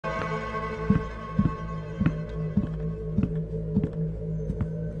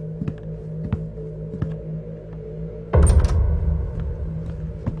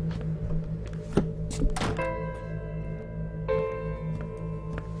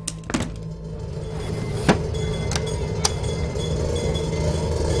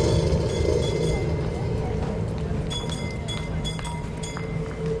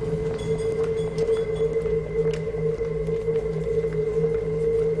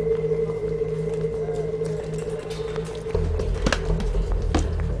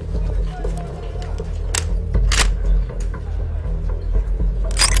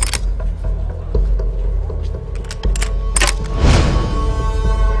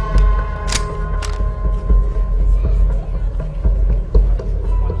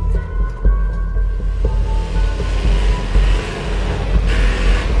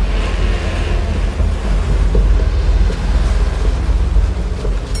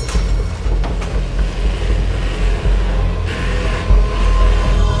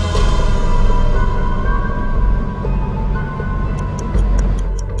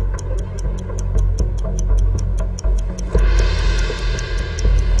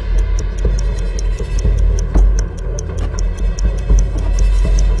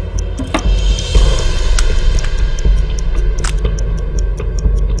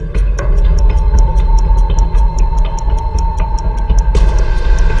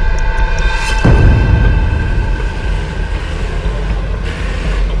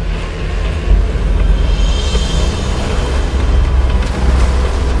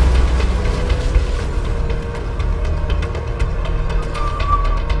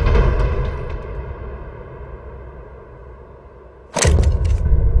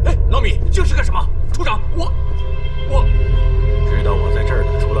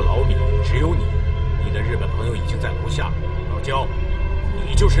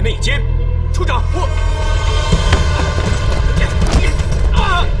是内奸。处长，我。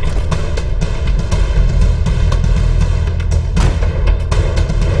啊！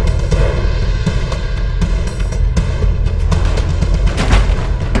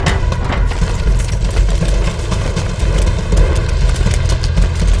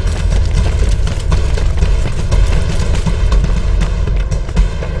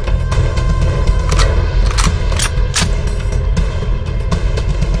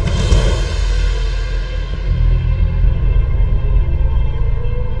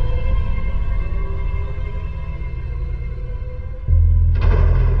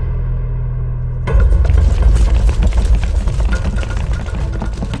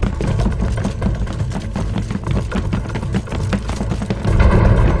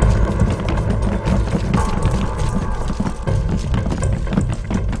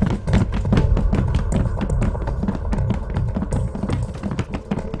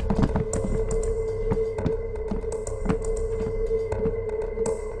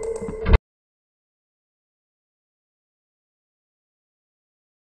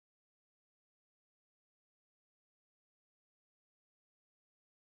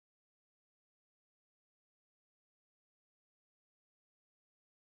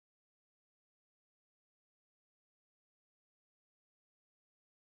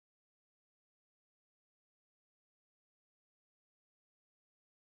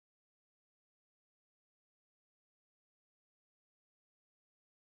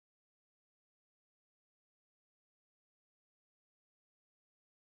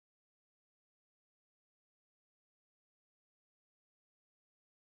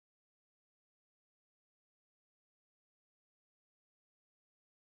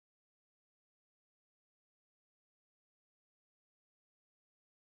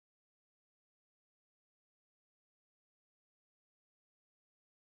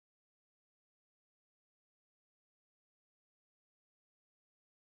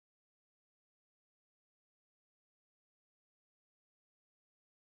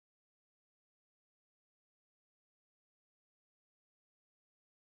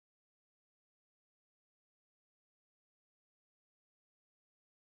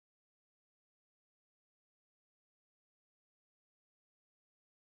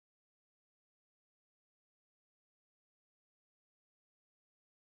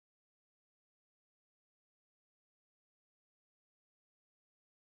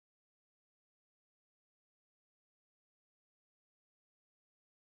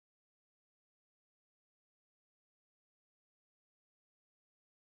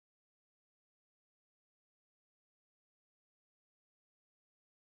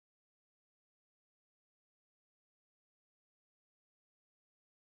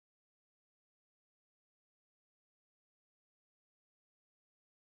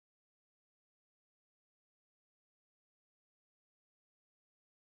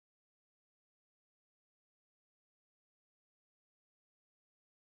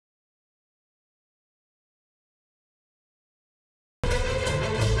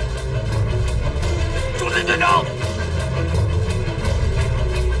 队长，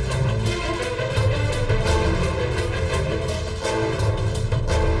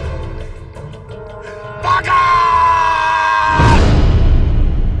八嘎！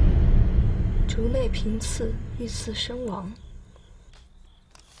竹内平次遇刺身亡。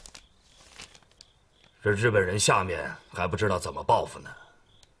这日本人下面还不知道怎么报复呢。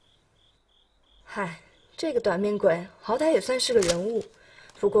嗨，这个短命鬼好歹也算是个人物。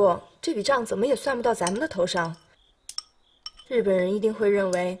 不过这笔账怎么也算不到咱们的头上，日本人一定会认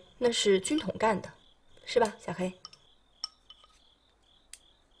为那是军统干的，是吧，小黑？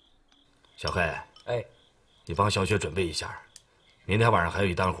小黑，哎，你帮小雪准备一下，明天晚上还有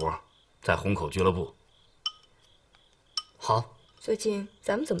一单活，在虹口俱乐部。好。最近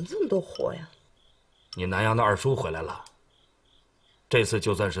咱们怎么这么多活呀？你南阳的二叔回来了，这次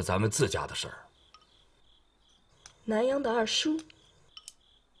就算是咱们自家的事儿。南阳的二叔。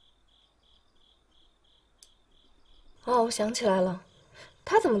 哦，我想起来了，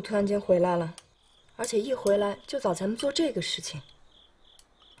他怎么突然间回来了？而且一回来就找咱们做这个事情。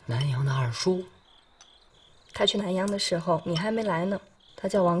南阳的二叔，他去南阳的时候你还没来呢。他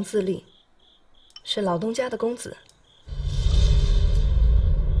叫王自立，是老东家的公子。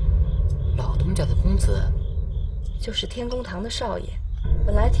老东家的公子，就是天宫堂的少爷。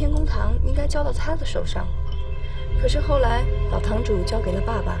本来天宫堂应该交到他的手上，可是后来老堂主交给了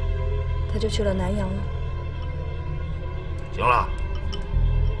爸爸，他就去了南阳了。 行了，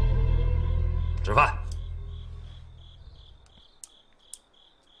吃饭。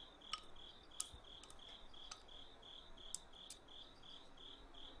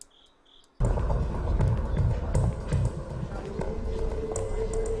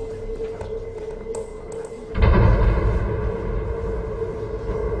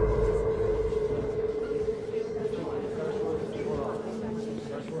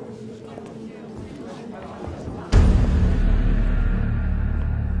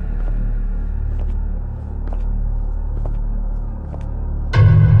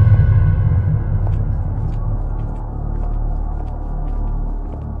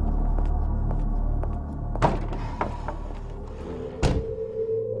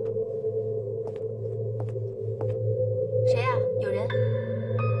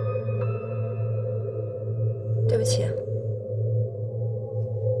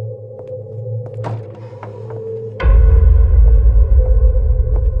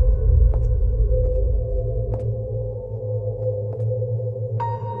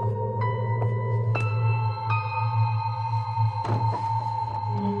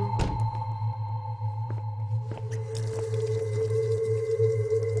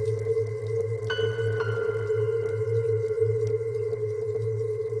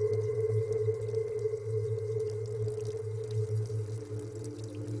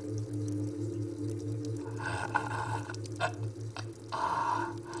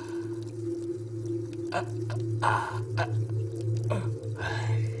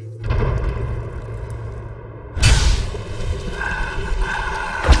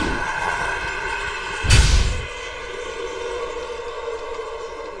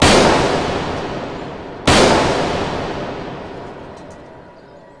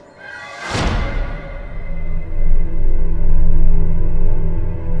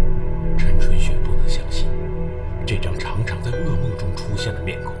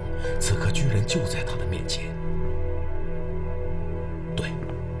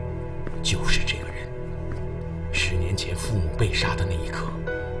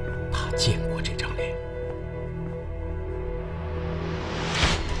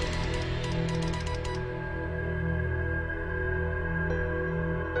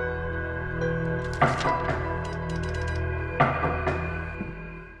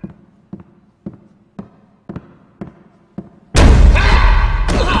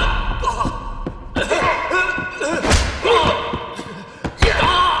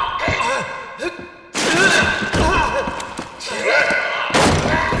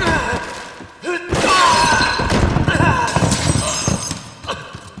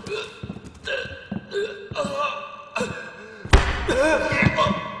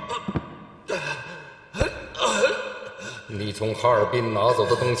你从哈尔滨拿走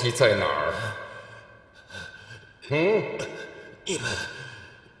的东西在哪儿？你们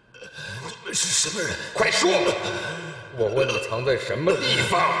是什么人？快说！我问你藏在什么地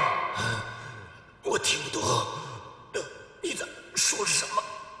方？我听不懂，你在说什么？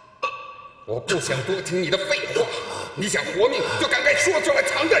我不想多听你的废话。你想活命，就赶快说出来，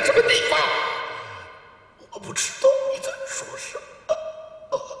藏在什么地方？我不知道你在说什么。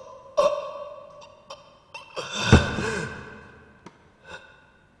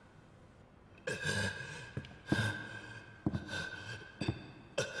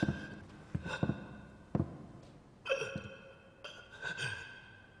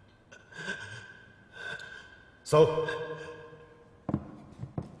走。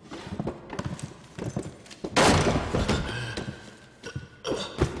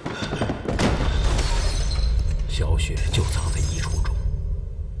小雪就藏在衣橱中，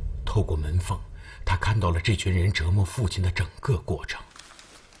透过门缝，她看到了这群人折磨父亲的整个过程。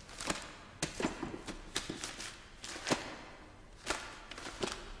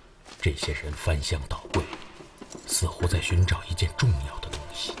这些人翻箱倒柜，似乎在寻找一件重要的东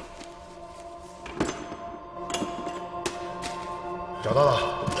西。找到了，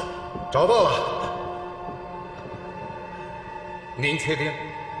找到了。您确定？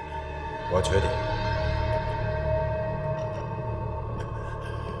我确定。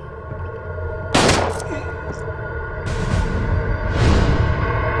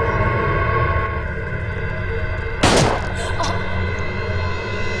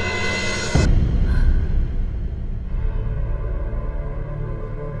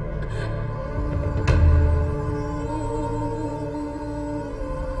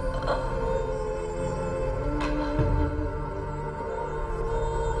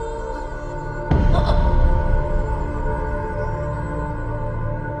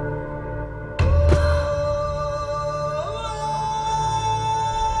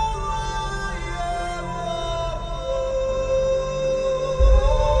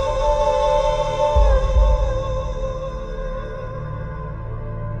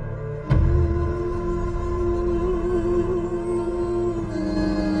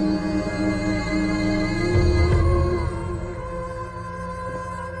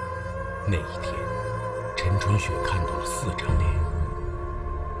那一天，陈春雪看到了4张脸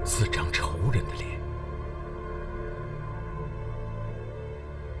，4张仇人的脸。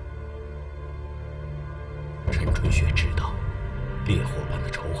陈春雪知道，烈火般的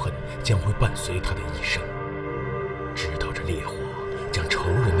仇恨将会伴随他的一生，直到这烈火将仇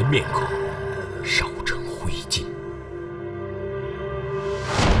人的面孔烧成灰烬。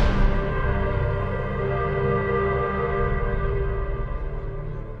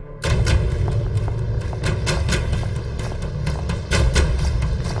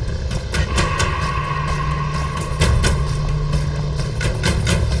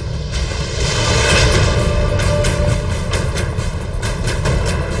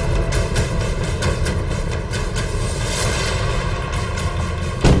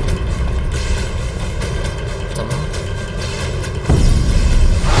怎么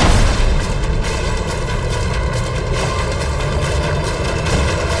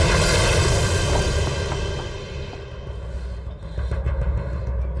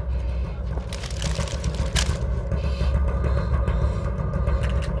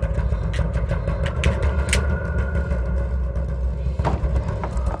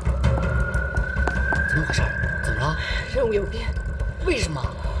动有变。为什么？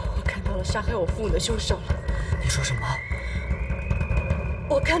我看到了杀害我父母的凶手了。你说什么？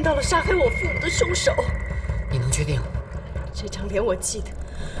我看到了杀害我父母的凶手。你能确定？这张脸我记得，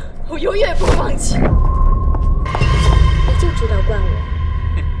我永远不会忘记。你就知道惯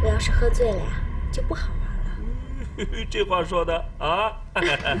我，我要是喝醉了呀，就不好玩了。这话说的啊！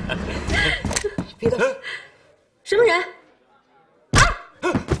别动！什么人？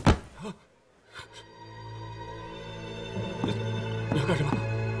你要干什么？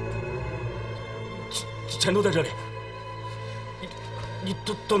钱都在这里，你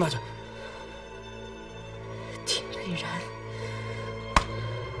都拿去。田佩然，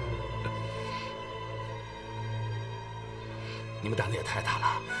你们胆子也太大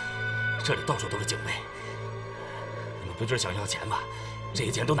了，这里到处都是警卫。你们不就是想要钱吗？这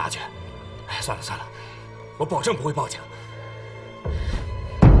些钱都拿去。哎，算了算了，我保证不会报警。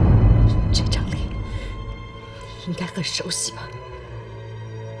这张脸你应该很熟悉吧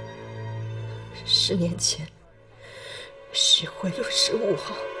？10年前，徐汇路15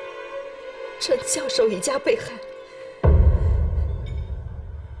号，陈教授一家被害。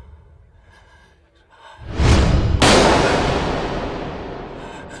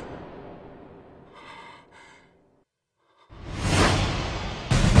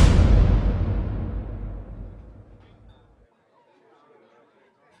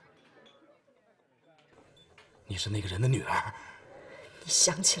你是那个人的女儿？你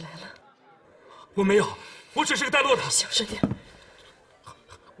想起来了？我没有，我只是个带路的。小声点！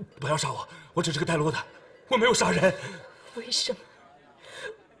不要杀我，我只是个带路的，我没有杀人。为什么？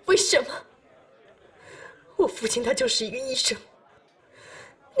为什么？我父亲他就是一个医生，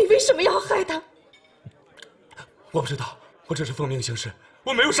你为什么要害他？我不知道，我只是奉命行事，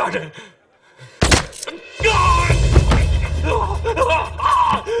我没有杀人。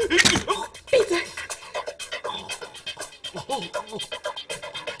闭嘴！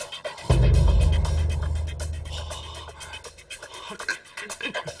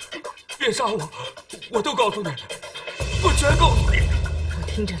别杀我，我都告诉你，我全告诉你。我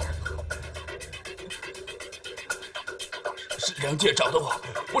听着呢。是梁介找的我，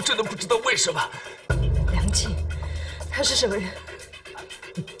我真的不知道为什么。梁介，他是什么人？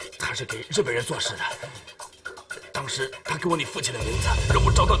他是给日本人做事的。当时他给我你父亲的名字，让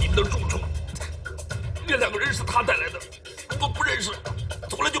我找到你们的住处。这2个人是他带来的，我不认识，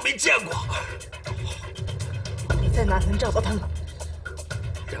从来就没见过。你在哪能找到他们？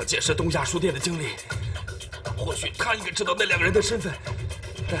梁介是东亚书店的经理，或许他应该知道那2个人的身份。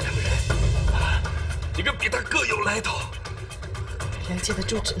那2个人，应该比他更有来头。梁介的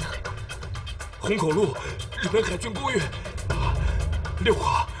住址呢？虹口路日本海军公寓6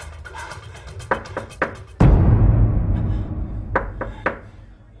号。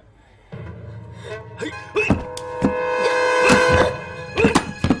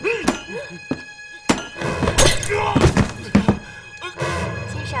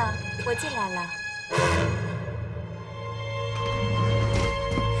先生，我进来了。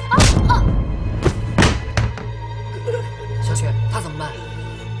小雪，他怎么办？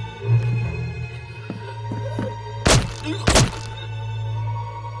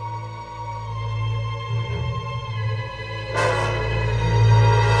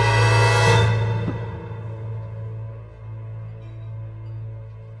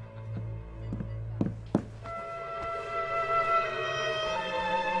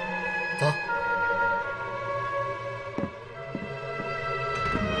走。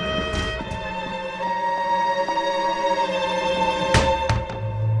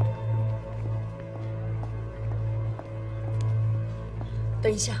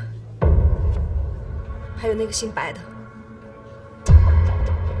等一下，还有那个姓白的。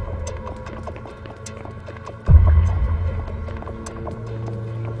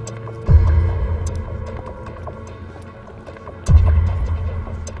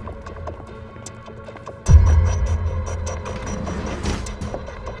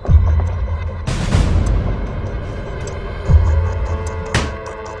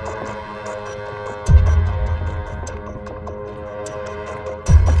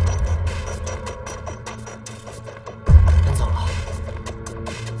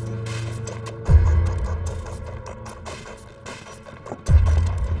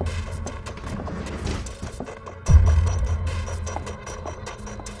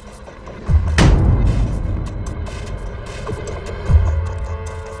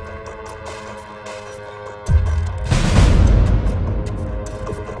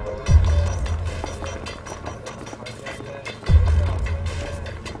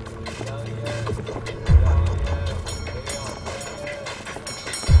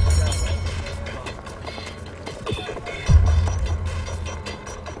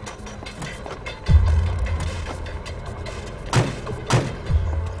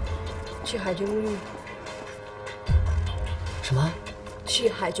去海军公寓。什么？去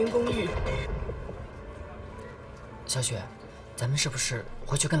海军公寓。小雪，咱们是不是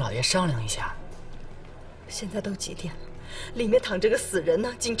回去跟老爷商量一下？现在都几点了？里面躺着个死人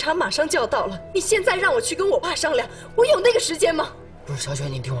呢，警察马上就要到了。你现在让我去跟我爸商量，我有那个时间吗？不是，小雪，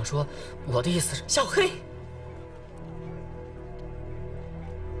你听我说，我的意思是，小黑，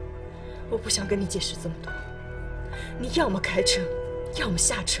我不想跟你解释这么多。你要么开车，要么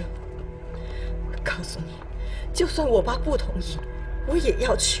下车。我告诉你，就算我爸不同意，我也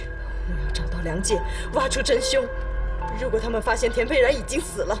要去。我要找到梁姐，挖出真凶。如果他们发现田佩然已经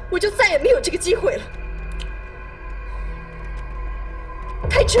死了，我就再也没有这个机会了。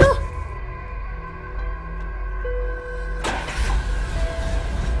开车！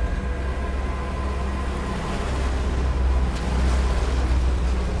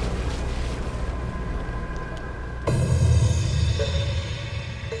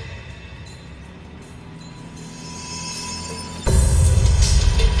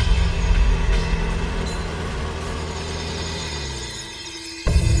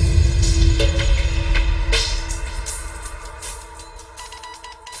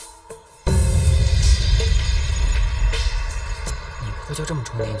就这么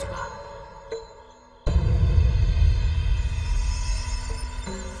冲进去了？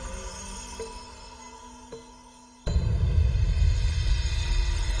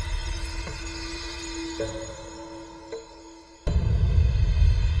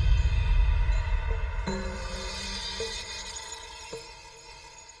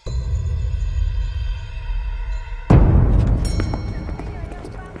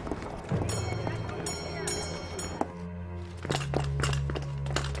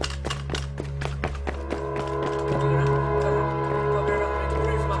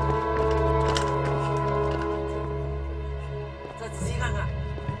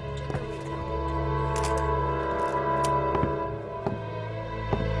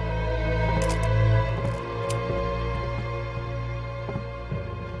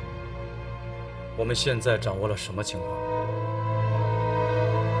我们现在掌握了什么情况？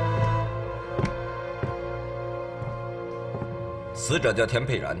死者叫田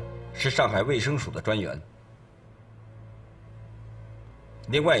佩然，是上海卫生署的专员。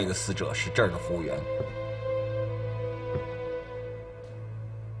另外一个死者是这儿的服务员。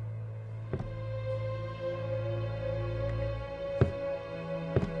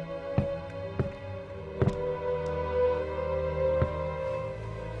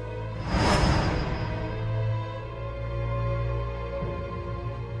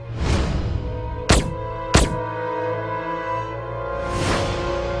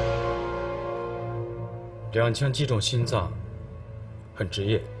2枪击中心脏，很职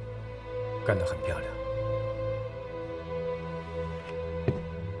业，干得很漂亮。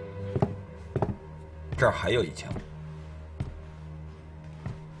这儿还有1枪。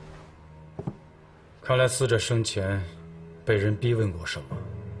看来死者生前被人逼问过什么。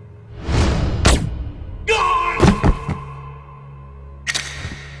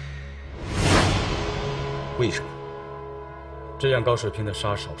为什么？这样高水平的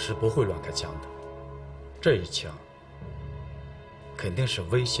杀手是不会乱开枪的。这一枪肯定是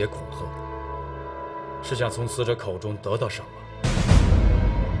威胁恐吓的，是想从死者口中得到什么。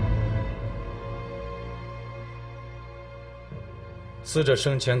死者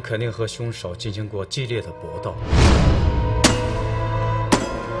生前肯定和凶手进行过激烈的搏斗。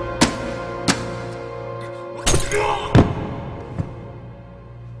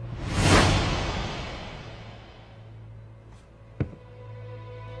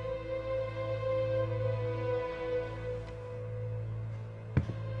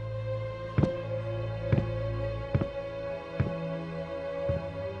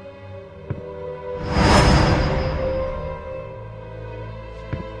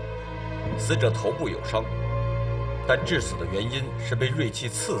死者头部有伤，但致死的原因是被锐器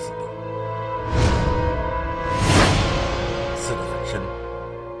刺死的，刺得很深。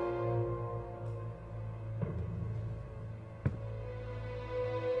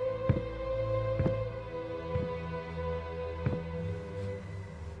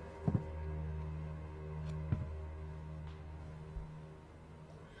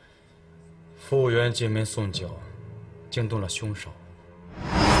服务员进门送酒，惊动了凶手。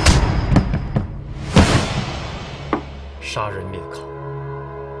杀人灭口。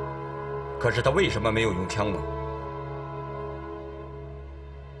可是他为什么没有用枪呢？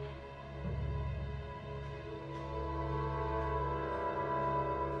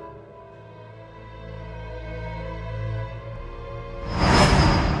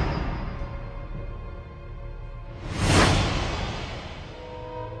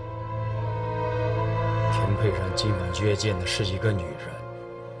佩然今晚约见的是一个女人。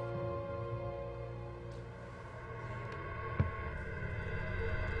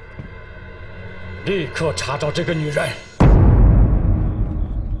立刻查找这个女人！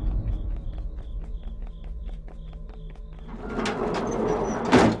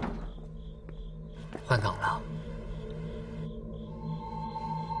换岗了。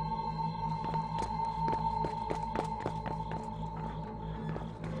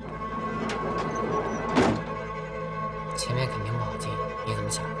前面肯定不好进，你怎么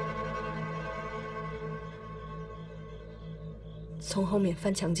想？从后面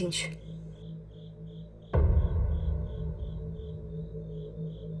翻墙进去。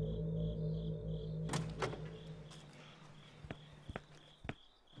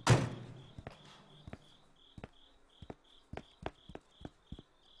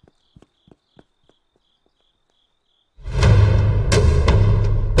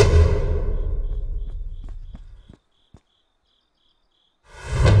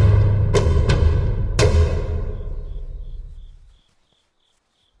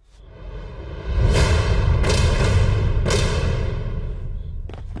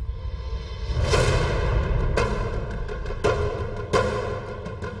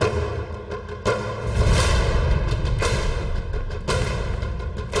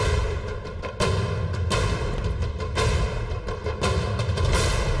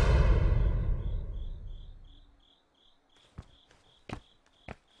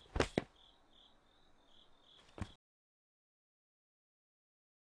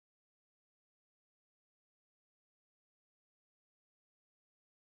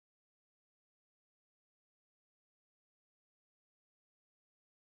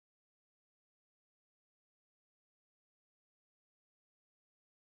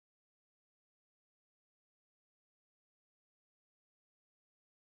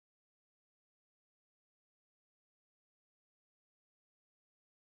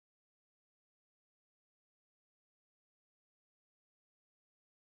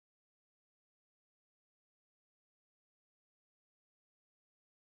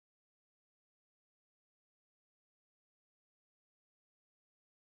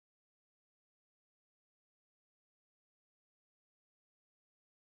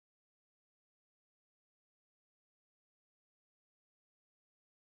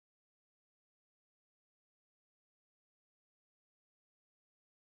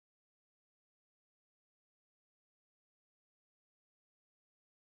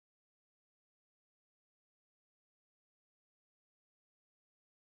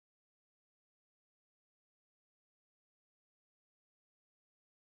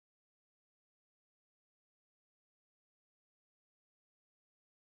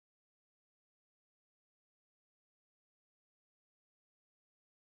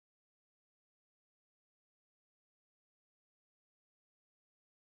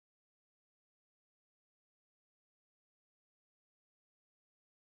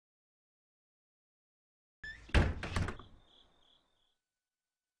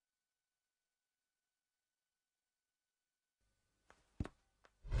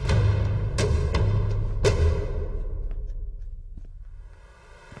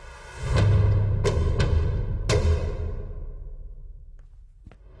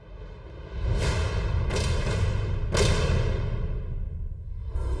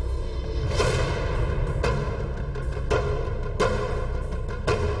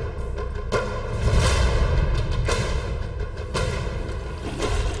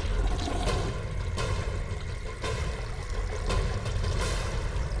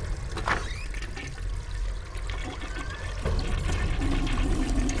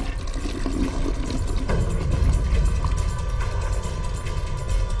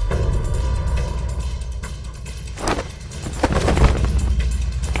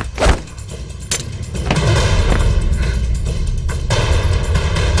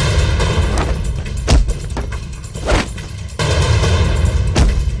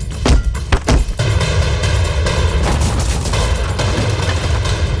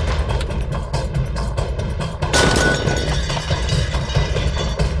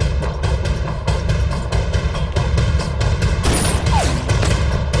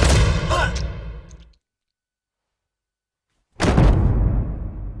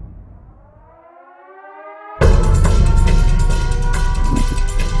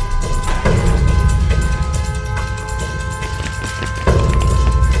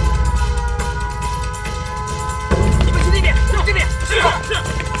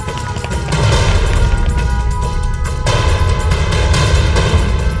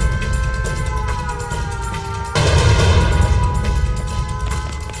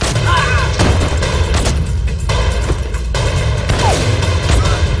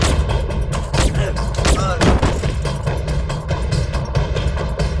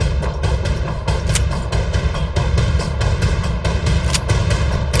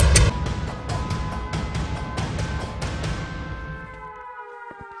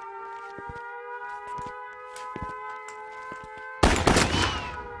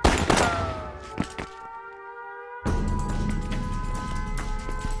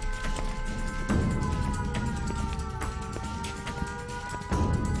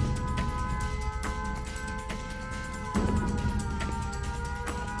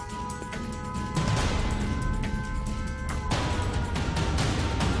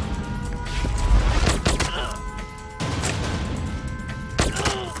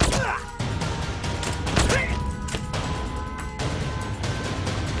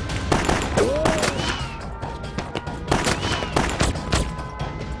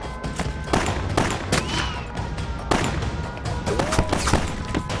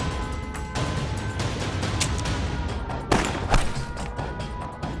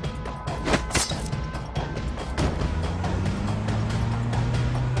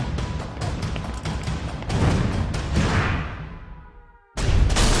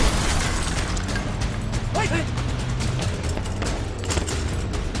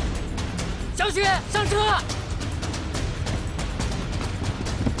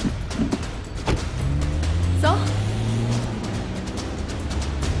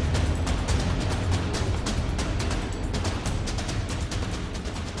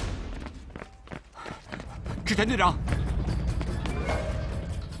田队长，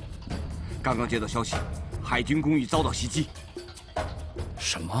刚刚接到消息，海军公寓遭到袭击。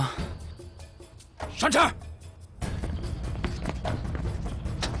什么？上车！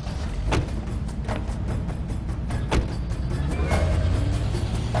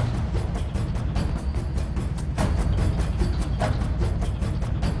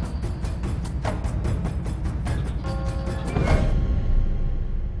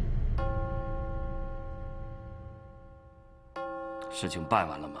事情办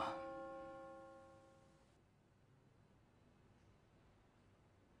完了吗？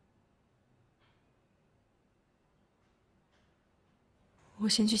我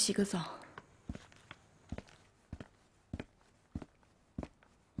先去洗个澡。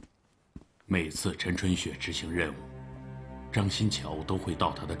每次陈春雪执行任务，张新桥都会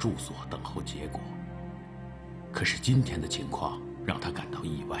到他的住所等候结果。可是今天的情况让他感到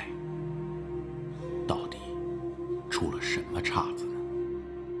意外，到底出了什么岔子呢？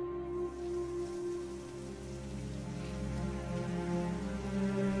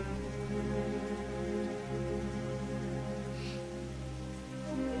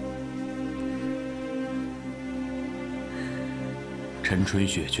陈春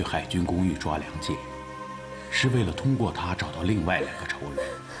雪去海军公寓抓梁介，是为了通过他找到另外2个仇人。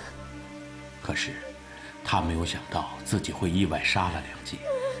可是，他没有想到自己会意外杀了梁介。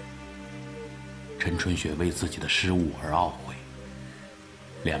陈春雪为自己的失误而懊悔。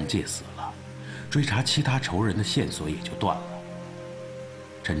梁介死了，追查其他仇人的线索也就断了。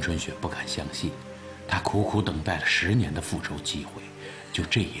陈春雪不敢相信，他苦苦等待了10年的复仇机会，就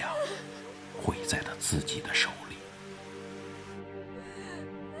这样毁在他自己的手里。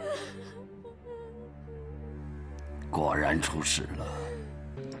果然出事了，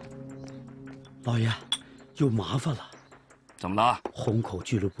老爷，有麻烦了。怎么了？虹口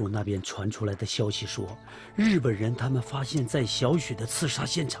俱乐部那边传出来的消息说，日本人他们发现，在小雪的刺杀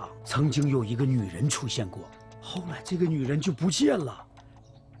现场曾经有一个女人出现过，后来这个女人就不见了。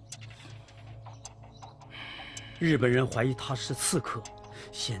日本人怀疑她是刺客，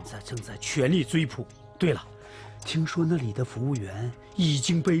现在正在全力追捕。对了，听说那里的服务员已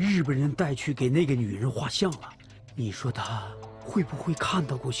经被日本人带去给那个女人画像了。你说他会不会看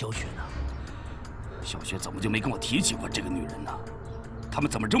到过小雪呢？小雪怎么就没跟我提起过这个女人呢？他们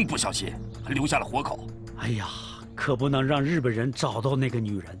怎么这么不小心，还留下了活口？哎呀，可不能让日本人找到那个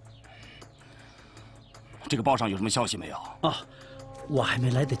女人。这个报上有什么消息没有？啊，我还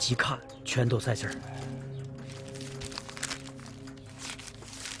没来得及看，全都在这儿。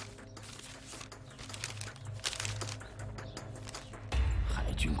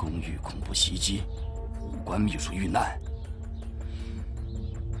海军公寓恐怖袭击。武官秘书遇难，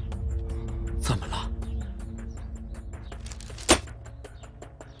怎么了？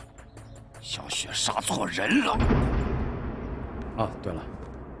小雪杀错人了。啊，对了，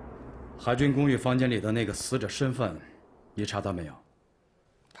海军公寓房间里的那个死者身份，你查到没有？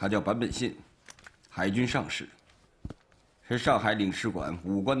他叫坂本信，海军上士，是上海领事馆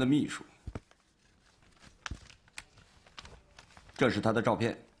武官的秘书。这是他的照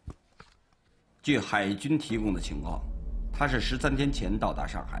片。据海军提供的情况，他是13天前到达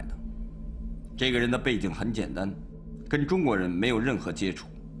上海的。这个人的背景很简单，跟中国人没有任何接触。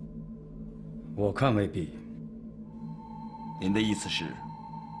我看未必。您的意思是，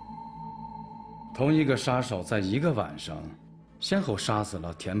同一个杀手在一个晚上，先后杀死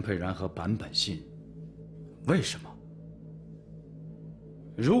了田佩然和坂本信，为什么？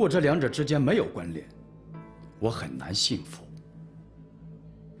如果这2者之间没有关联，我很难信服。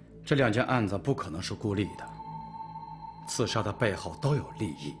这2件案子不可能是孤立的，刺杀的背后都有利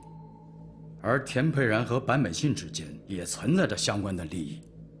益，而田佩然和坂本信之间也存在着相关的利益，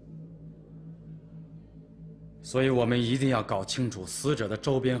所以我们一定要搞清楚死者的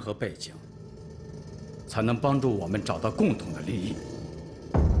周边和背景，才能帮助我们找到共同的利益。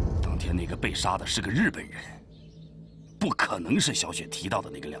当天那个被杀的是个日本人，不可能是小雪提到的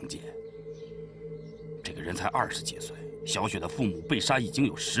那个梁介。这个人才20几岁。小雪的父母被杀已经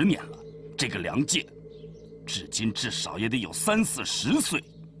有10年了，这个梁介，至今至少也得有30、40岁。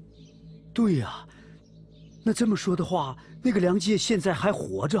对呀，那这么说的话，那个梁介现在还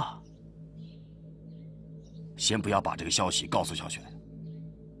活着。先不要把这个消息告诉小雪。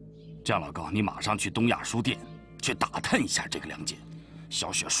这样，老高，你马上去东亚书店去打探一下这个梁介。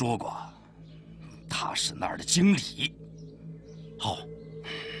小雪说过，他是那儿的经理。好。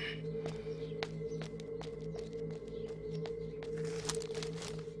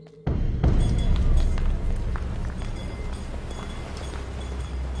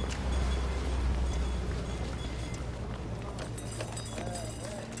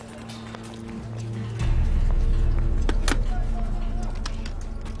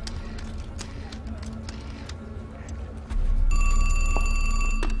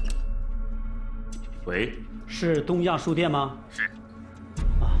喂，是东亚书店吗？是。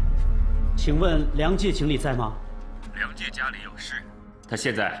啊，请问梁介经理在吗？梁介家里有事，他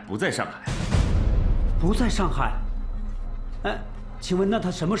现在不在上海。不在上海？哎，请问那他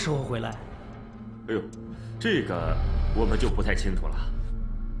什么时候回来？哎呦，这个我们就不太清楚了。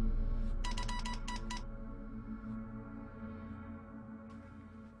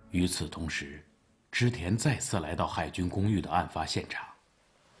与此同时，织田再次来到海军公寓的案发现场。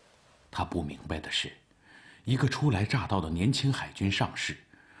他不明白的是，一个初来乍到的年轻海军上士，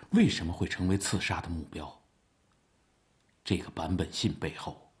为什么会成为刺杀的目标？这个版本信背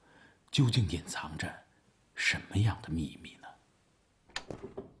后，究竟隐藏着什么样的秘密呢？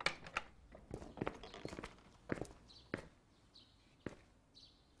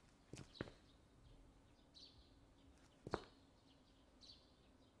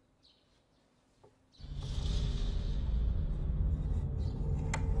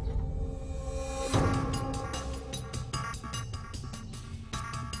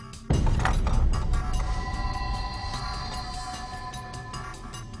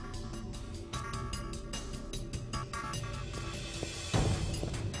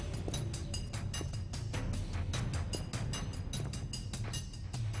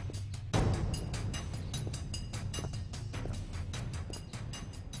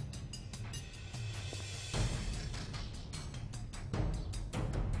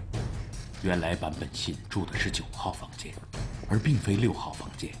原来坂本信住的是9号房间，而并非6号房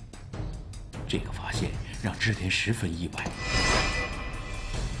间。这个发现让织田十分意外。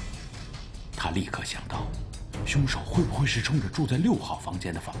他立刻想到，凶手会不会是冲着住在6号房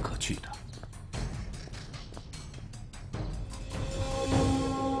间的访客去的？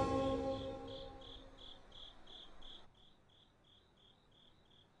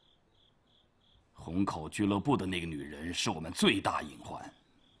虹口俱乐部的那个女人是我们最大隐患。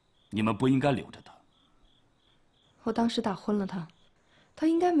你们不应该留着他。我当时打昏了他，他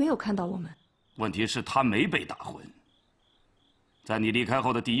应该没有看到我们。问题是，他没被打昏。在你离开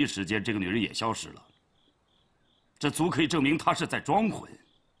后的第一时间，这个女人也消失了。这足可以证明她是在装昏。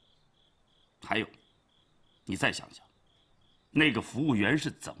还有，你再想想，那个服务员是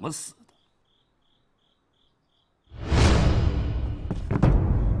怎么死的？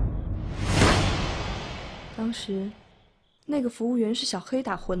当时。那个服务员是小黑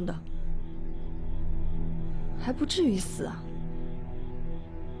打昏的，还不至于死啊。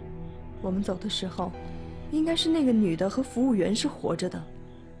我们走的时候，应该是那个女的和服务员是活着的，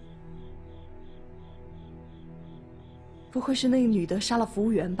不会是那个女的杀了服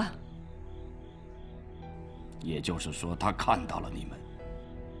务员吧？也就是说，他看到了你们。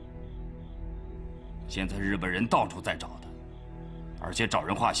现在日本人到处在找他，而且找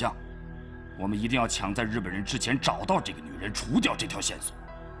人画像。我们一定要抢在日本人之前找到这个女人，除掉这条线索。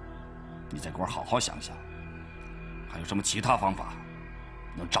你再给我好好想想，还有什么其他方法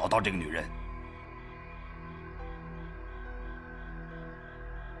能找到这个女人？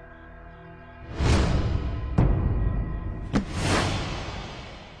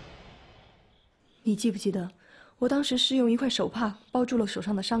你记不记得，我当时是用一块手帕包住了手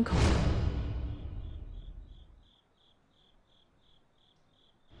上的伤口？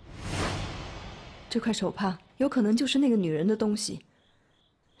这块手帕有可能就是那个女人的东西。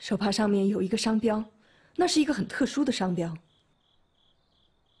手帕上面有一个商标，那是一个很特殊的商标。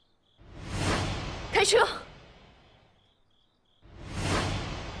开车。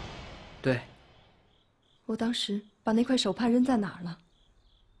对。我当时把那块手帕扔在哪儿了？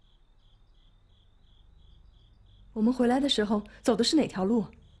我们回来的时候走的是哪条路？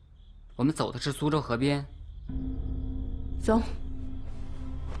我们走的是苏州河边。走。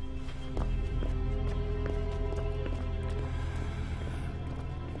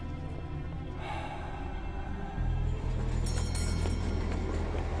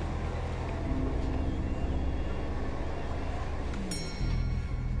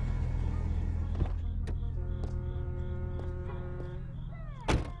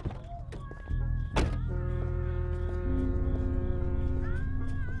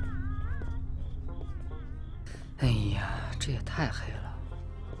哎呀，这也太黑了。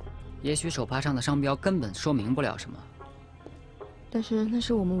也许手帕上的商标根本说明不了什么。但是那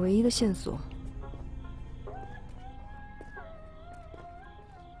是我们唯一的线索。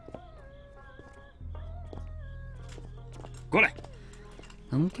过来。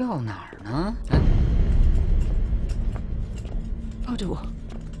能掉哪儿呢？哎，抱着我。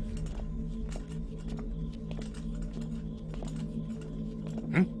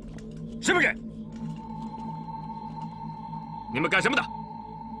嗯，身份证。你们干什么的？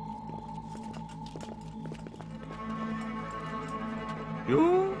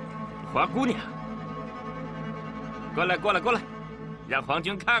哟，花姑娘，过来，过来，过来，让皇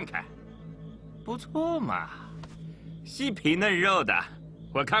军看看，不错嘛，细皮嫩肉的，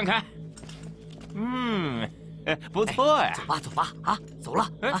我看看，不错呀。走吧，走吧，啊，走了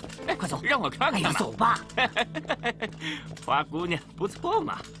啊，快走，让我看看嘛。走吧。花姑娘不错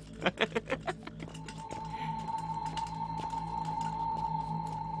嘛。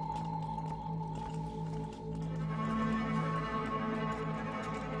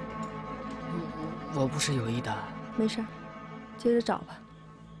我不是有意的。没事，接着找吧。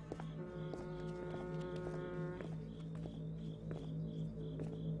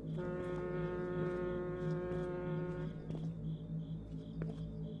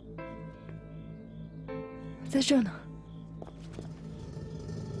在这呢。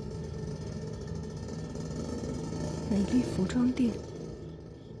美丽服装店。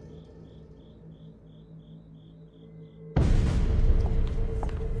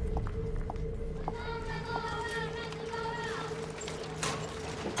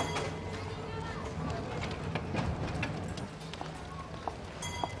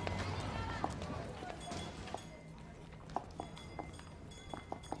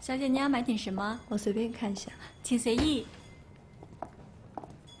小姐，你要买点什么？我随便看一下，请随意。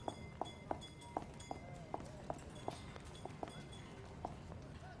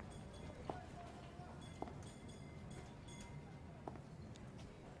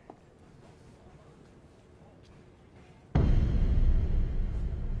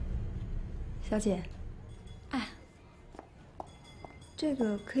小姐，这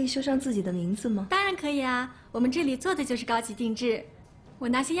个可以绣上自己的名字吗？当然可以啊，我们这里做的就是高级定制。我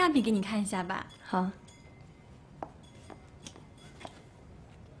拿些样品给你看一下吧。好。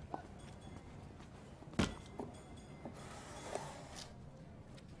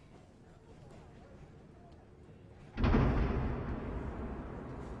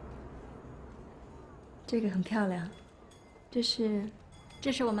这个很漂亮，这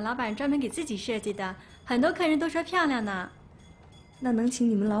是我们老板专门给自己设计的，很多客人都说漂亮呢。那能请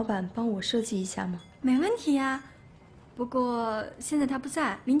你们老板帮我设计一下吗？没问题呀。不过现在他不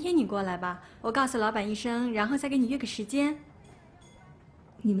在，明天你过来吧，我告诉老板一声，然后再给你约个时间。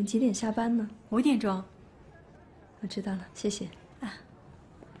你们几点下班呢？5点钟。我知道了，谢谢。啊。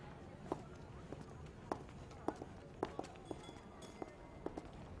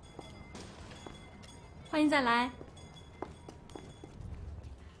欢迎再来。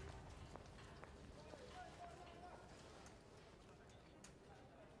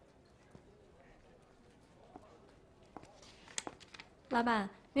老板，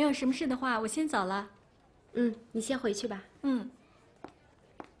没有什么事的话，我先走了。你先回去吧。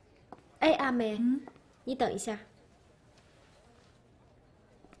哎，阿梅，你等一下。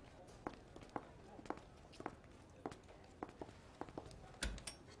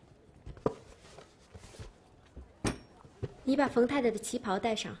你把冯太太的旗袍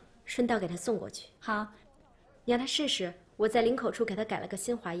带上，顺道给她送过去。好，你让她试试，我在领口处给她改了个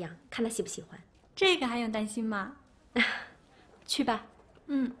新花样，看她喜不喜欢。这个还用担心吗？去吧。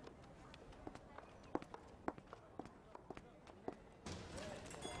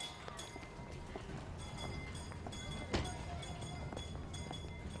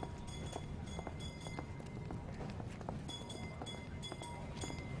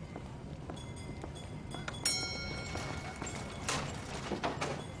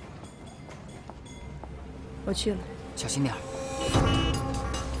我去了，小心点儿。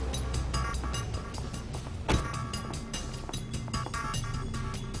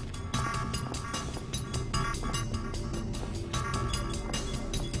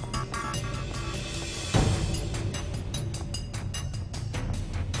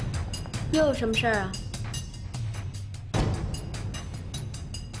又有什么事儿啊？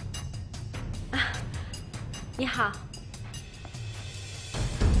你好。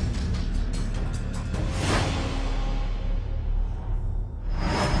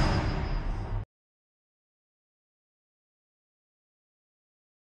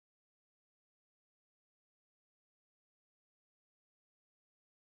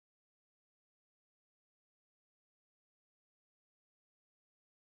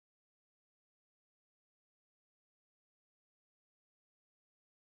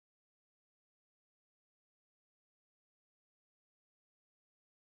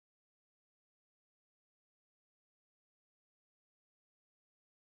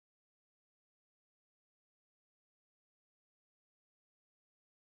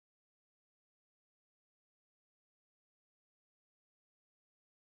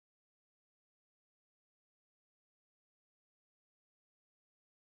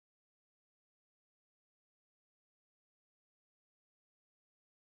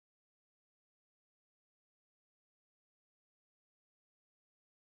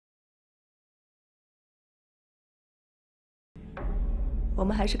我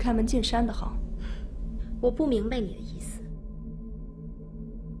们还是开门见山的好。我不明白你的意思。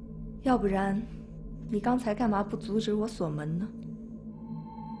要不然，你刚才干嘛不阻止我锁门呢？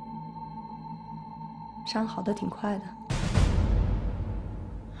伤好的挺快的。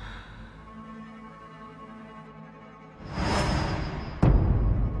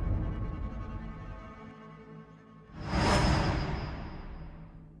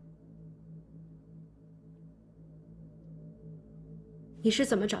你是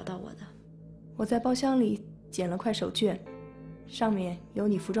怎么找到我的？我在包厢里捡了块手绢，上面有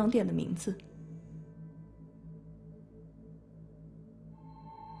你服装店的名字。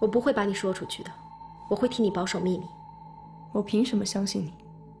我不会把你说出去的，我会替你保守秘密。我凭什么相信你？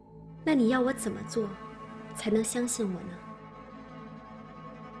那你要我怎么做，才能相信我呢？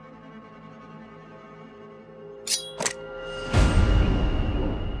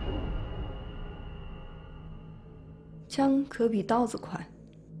枪可比刀子快，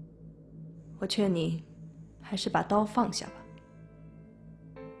我劝你还是把刀放下吧。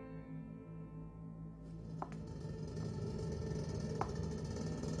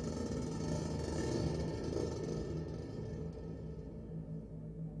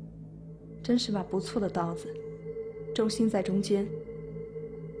真是把不错的刀子，重心在中间，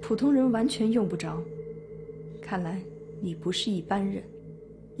普通人完全用不着。看来你不是一般人。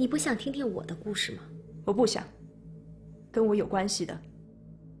你不想听听我的故事吗？我不想。跟我有关系的，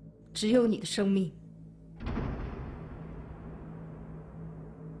只有你的生命。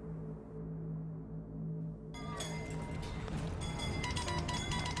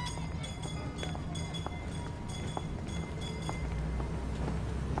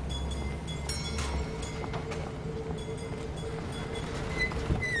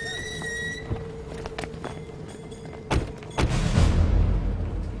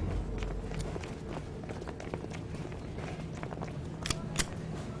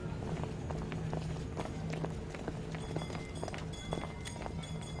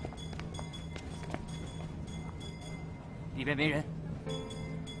里边没人。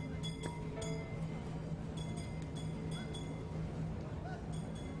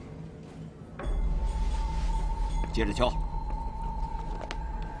接着敲。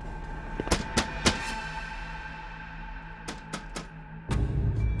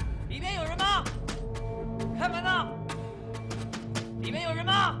里面有人吗？开门呐！里面有人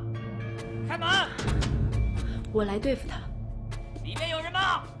吗？开门！我来对付他。里面有人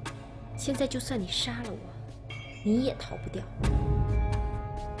吗？现在就算你杀了我，你也逃不掉。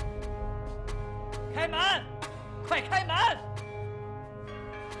开门！快开门！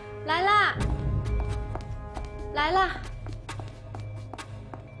来啦！来啦！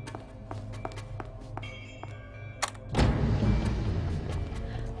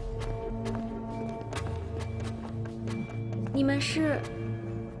你们是？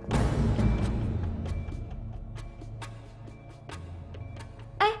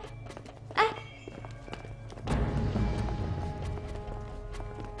哎，哎！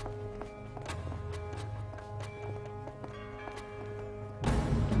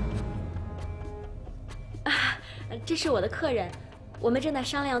啊，这是我的客人，我们正在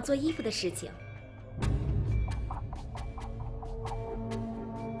商量做衣服的事情。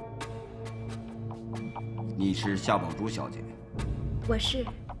你是夏宝珠小姐？我是。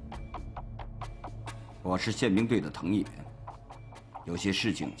我是宪兵队的藤野，有些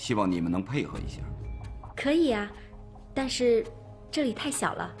事情希望你们能配合一下。可以啊，但是这里太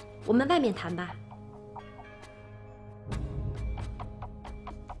小了，我们外面谈吧。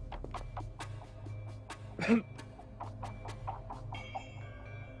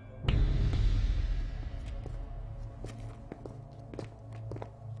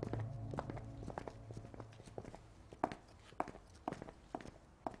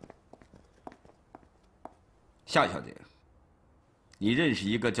夏小姐，你认识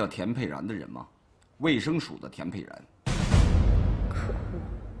一个叫田佩然的人吗？卫生署的田佩然。可恶，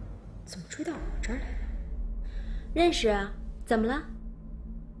怎么追到我这儿来了？认识啊，怎么了？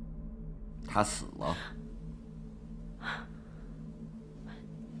他死了。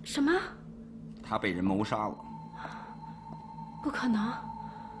什么？他被人谋杀了。不可能！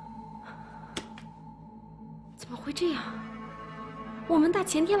怎么会这样？我们大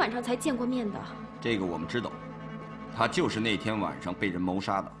前天晚上才见过面的。这个我们知道。他就是那天晚上被人谋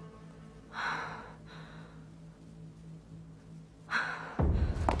杀的。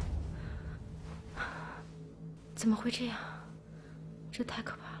怎么会这样？这太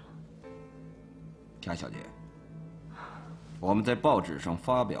可怕了。夏小姐，我们在报纸上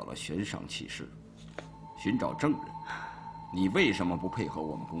发表了悬赏启事，寻找证人。你为什么不配合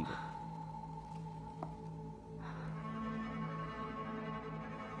我们工作？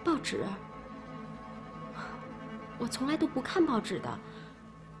报纸？我从来都不看报纸的，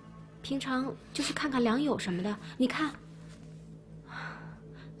平常就是看看良友什么的。你看，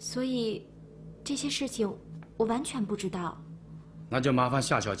所以这些事情我完全不知道。那就麻烦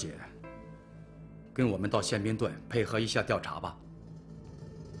夏小姐跟我们到宪兵队配合一下调查吧。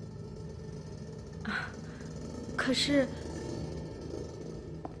可是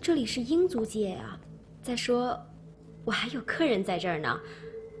这里是英租界啊，再说我还有客人在这儿呢，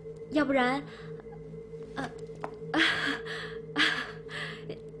要不然，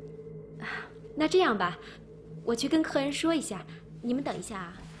那这样吧，我去跟客人说一下，你们等一下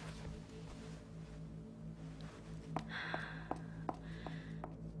啊。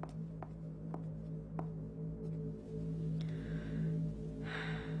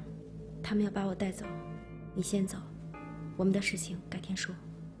他们要把我带走，你先走，我们的事情改天说。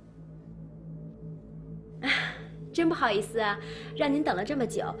真不好意思啊，让您等了这么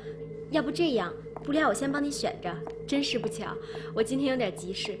久。要不这样，布料我先帮您选着。真是不巧，我今天有点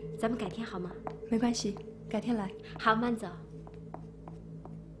急事，咱们改天好吗？没关系，改天来。好，慢走。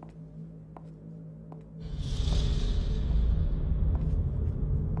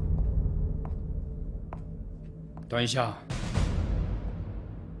等一下。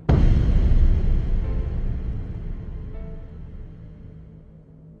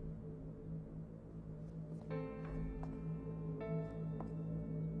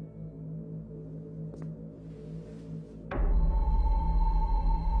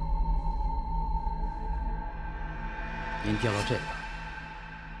您调到这个，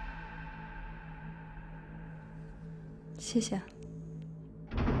谢谢。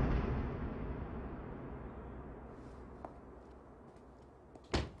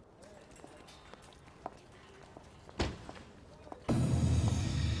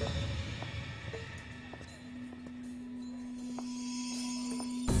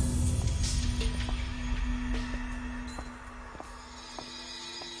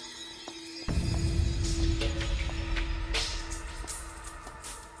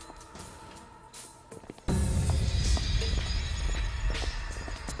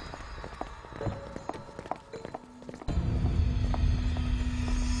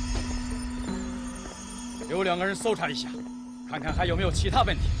留2个人搜查一下，看看还有没有其他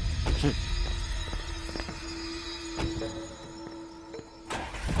问题。是。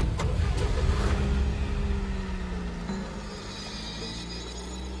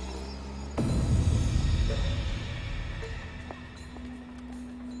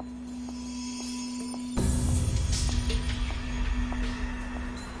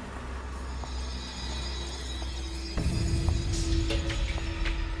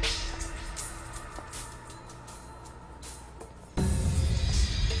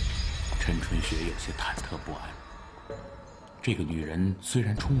陈春雪有些忐忑不安。这个女人虽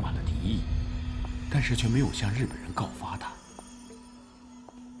然充满了敌意，但是却没有向日本人告发她。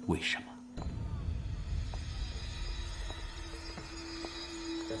为什么？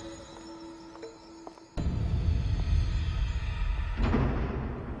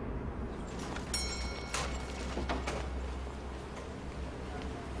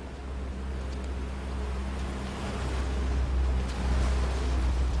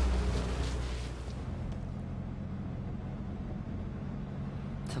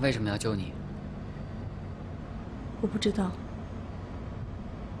他为什么要救你？我不知道。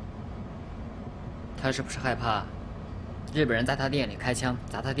他是不是害怕日本人在他店里开枪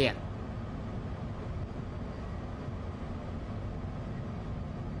砸他店？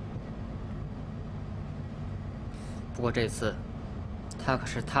不过这次，他可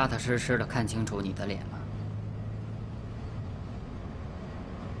是踏踏实实的看清楚你的脸了。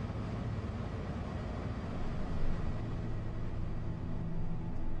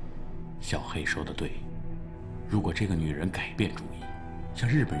小黑说的对，如果这个女人改变主意，向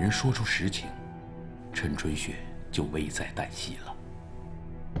日本人说出实情，陈春雪就危在旦夕了。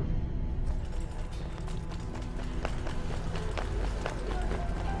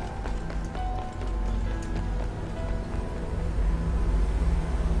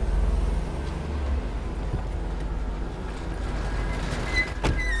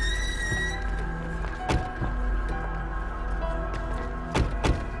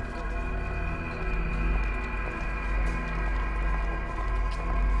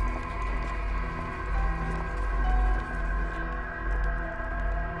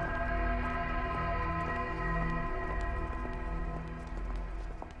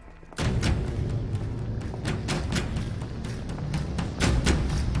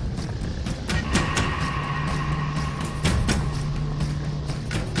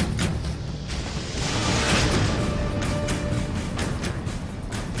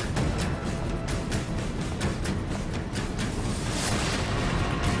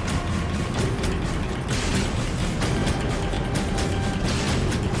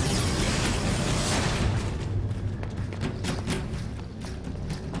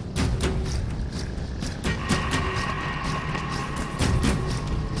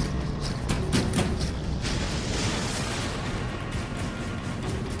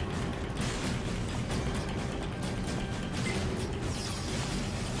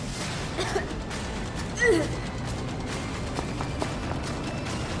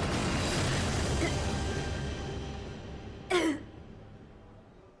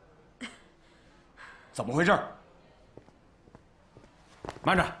怎么回事？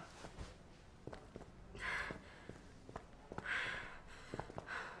慢着！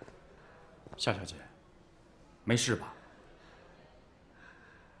夏小姐，没事吧？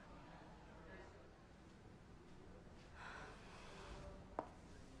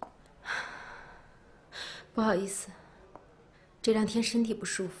不好意思，这两天身体不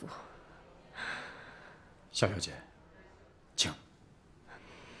舒服。夏小姐，请。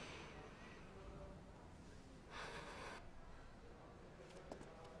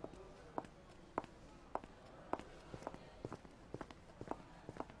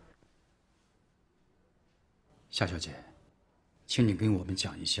夏小姐，请你跟我们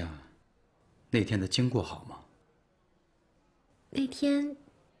讲一下那天的经过好吗？那天，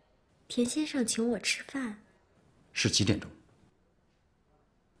田先生请我吃饭。是几点钟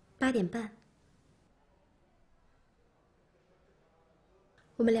？8点半。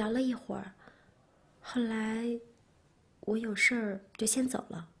我们聊了一会儿，后来我有事儿就先走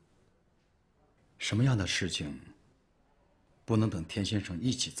了。什么样的事情不能等田先生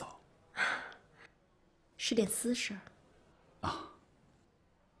一起走？是点私事儿。啊。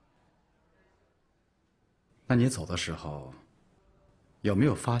那你走的时候，有没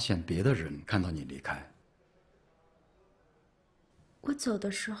有发现别的人看到你离开？我走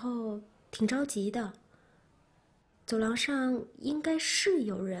的时候挺着急的，走廊上应该是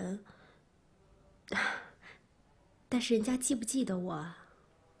有人，但是人家记不记得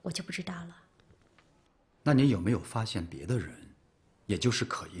我就不知道了。那你有没有发现别的人，也就是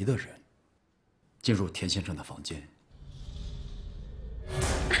可疑的人，进入田先生的房间？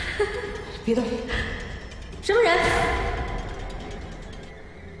别动！什么人？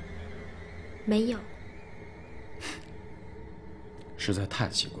没有。实在太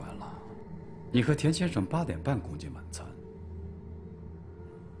奇怪了，你和田先生8点半共进晚餐，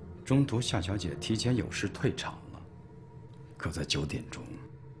中途夏小姐提前有事退场了，可在9点钟，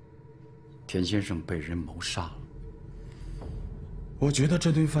田先生被人谋杀了。我觉得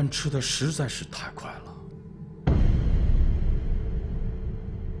这顿饭吃的实在是太快了。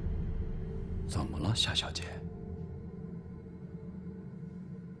怎么了，夏小姐？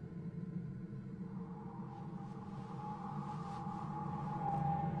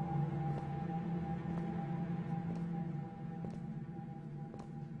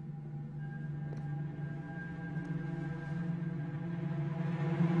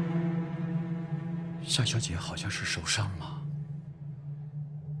夏小姐好像是受伤了，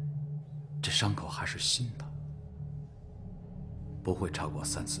这伤口还是新的，不会超过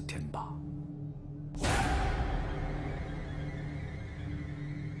3、4天吧。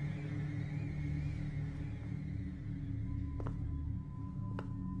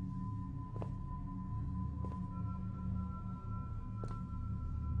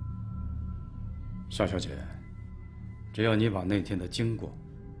夏小姐，只要你把那天的经过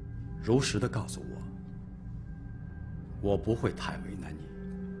如实的告诉我，我不会太为难你。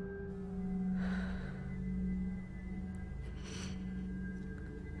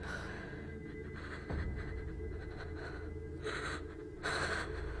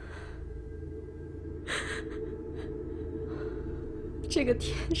这个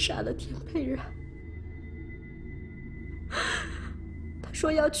田傻的田佩然，他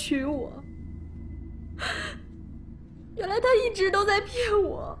说要娶我，原来他一直都在骗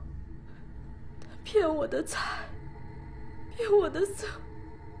我，他骗我的财，骗我的色，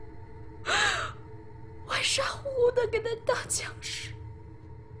我还傻乎乎的给他当枪使。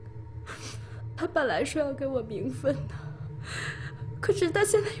他本来说要给我名分的，可是他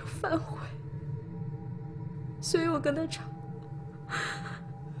现在又反悔，所以我跟他吵，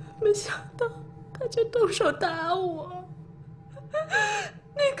没想到他就动手打我。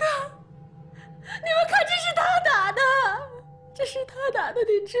你看，你们看，这是他打的，这是他打的，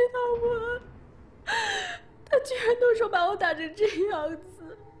你知道吗？他居然动手把我打成这样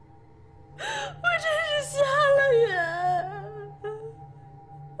子，我真是瞎了眼。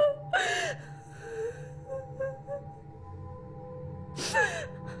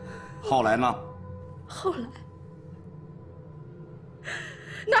后来呢？后来？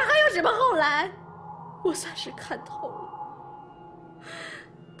哪还有什么后来？我算是看透了，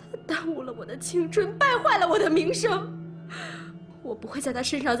他耽误了我的青春，败坏了我的名声。我不会在他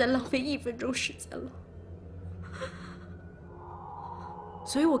身上再浪费1分钟时间了，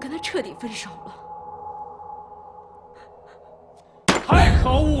所以我跟他彻底分手了。太可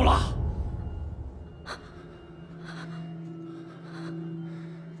恶了！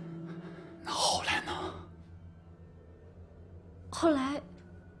后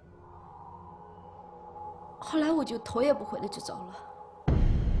来我就头也不回的就走了。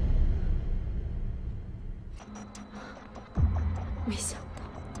没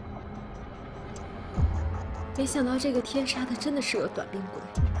想到这个天杀的真的是个短命鬼，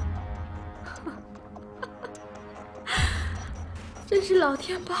真是老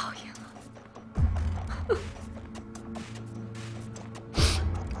天报应。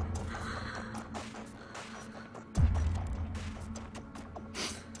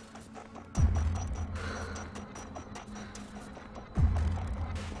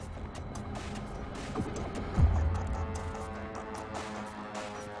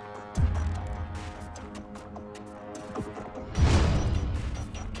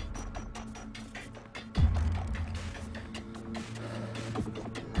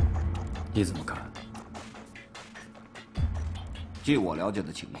 你怎么看？据我了解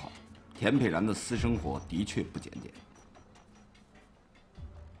的情况，田佩然的私生活的确不检点，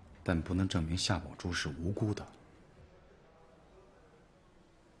但不能证明夏宝珠是无辜的。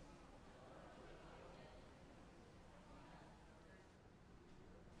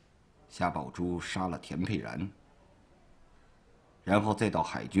夏宝珠杀了田佩然，然后再到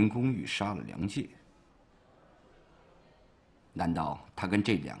海军公寓杀了梁介。 难道他跟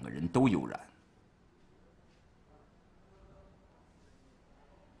这2个人都有染？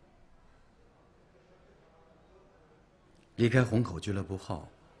离开虹口俱乐部后，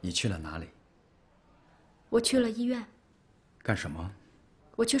你去了哪里？我去了医院。干什么？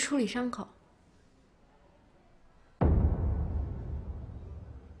我去处理伤口。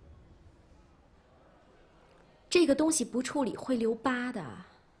这个东西不处理会留疤的。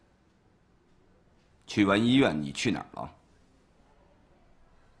去完医院，你去哪儿了？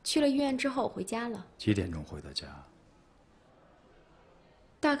 去了医院之后回家了。几点钟回的家？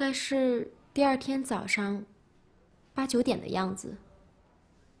大概是第2天早上8、9点的样子。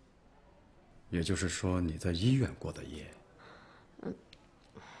也就是说你在医院过的夜。嗯，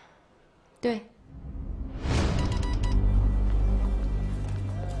对。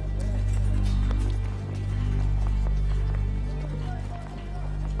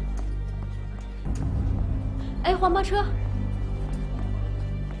哎，黄包车。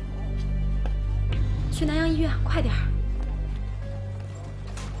 去南阳医院，快点儿！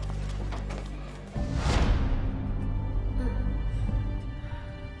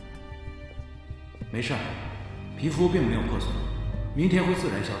没事儿，皮肤并没有破损，明天会自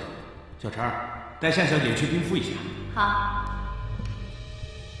然消肿。小陈儿，带夏小姐去冰敷一下。好，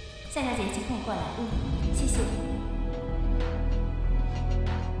夏小姐请跟我过来。谢谢。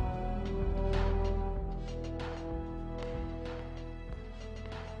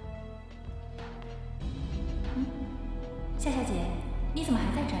夏小姐，你怎么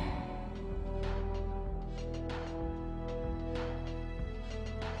还在这儿？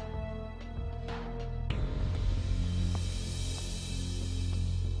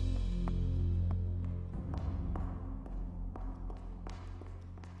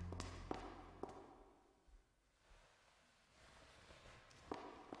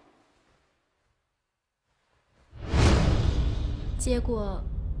结果，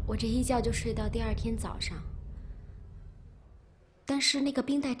我这一觉就睡到第2天早上。 但是那个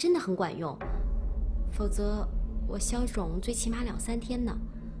冰袋真的很管用，否则我消肿最起码2、3天呢。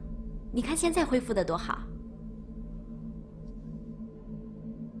你看现在恢复的多好，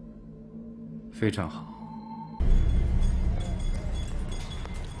非常好。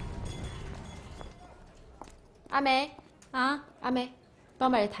阿梅啊，阿梅，帮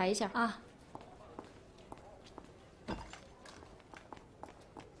我把这抬一下啊。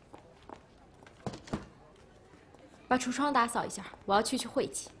把橱窗打扫一下，我要去晦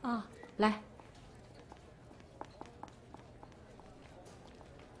气啊。来，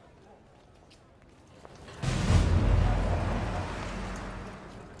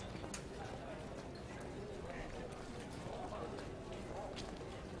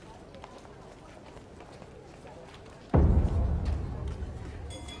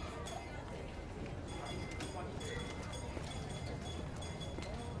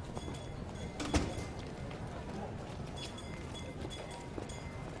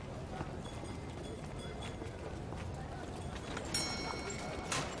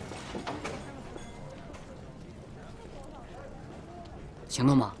行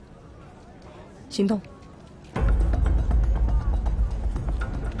动吗？行动。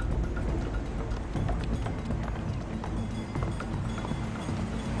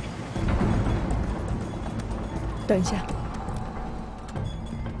等一下。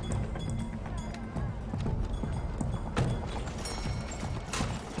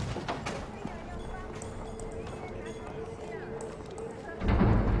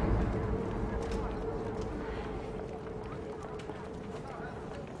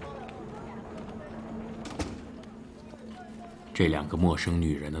这2个陌生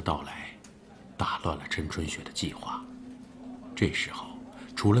女人的到来，打乱了陈春雪的计划。这时候，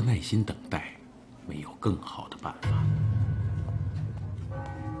除了耐心等待，没有更好的办法。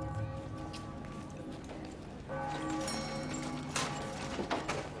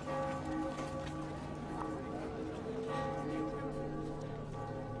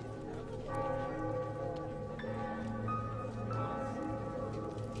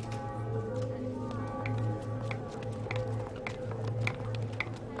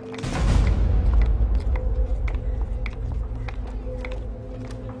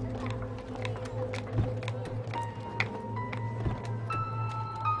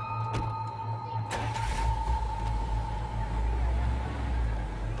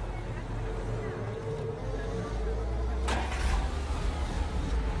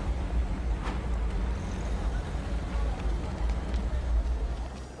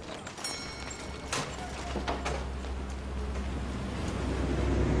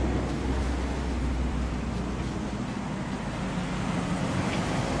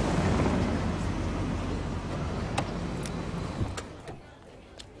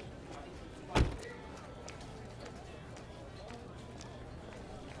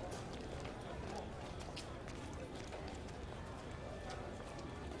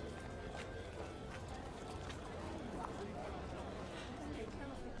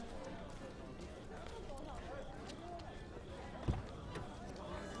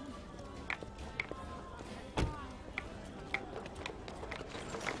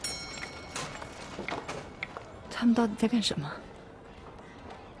他们到底在干什么？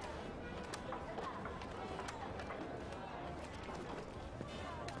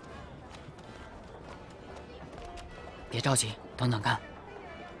别着急，等等看。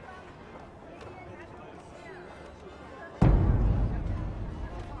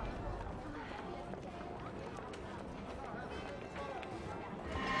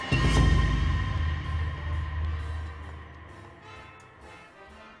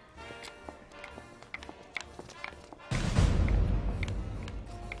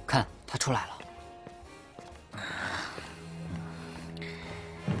看，他出来了。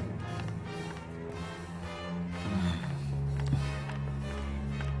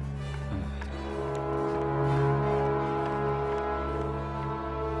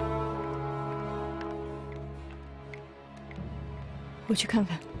我去看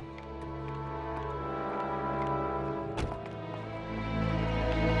看。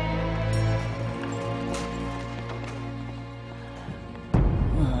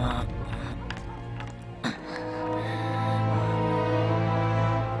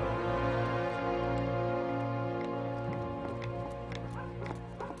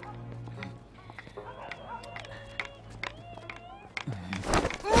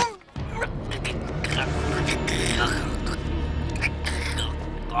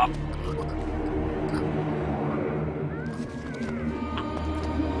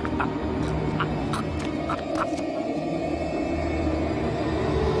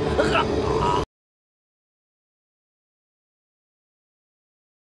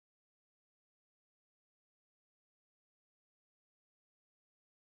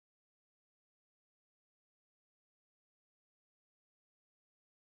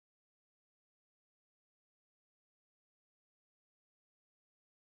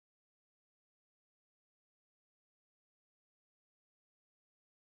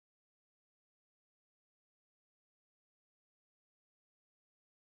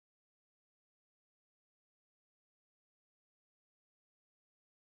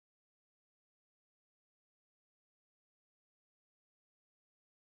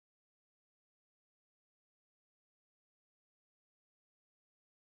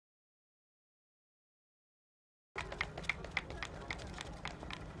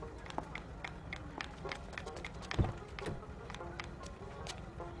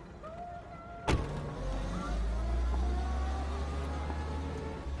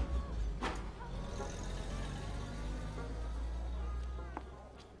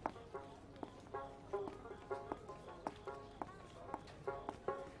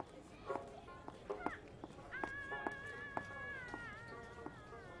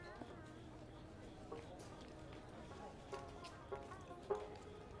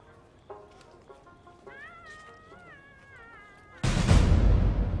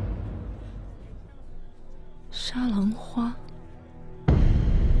沙狼花，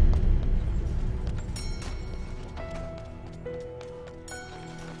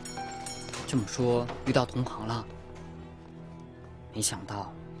这么说遇到同行了。没想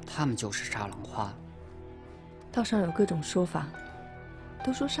到他们就是沙狼花。道上有各种说法，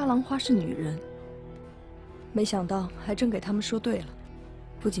都说沙狼花是女人，没想到还真给他们说对了，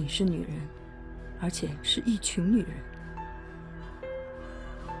不仅是女人，而且是一群女人。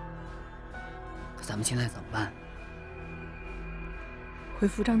可咱们现在怎么办？回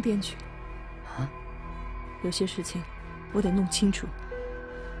服装店去。啊？有些事情我得弄清楚。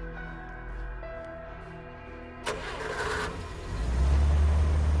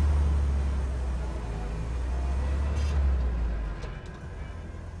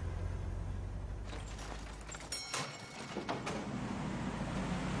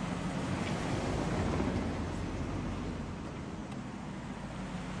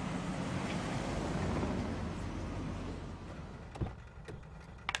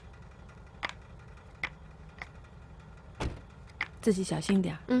自己小心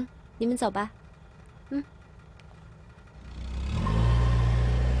点。嗯，你们走吧。嗯。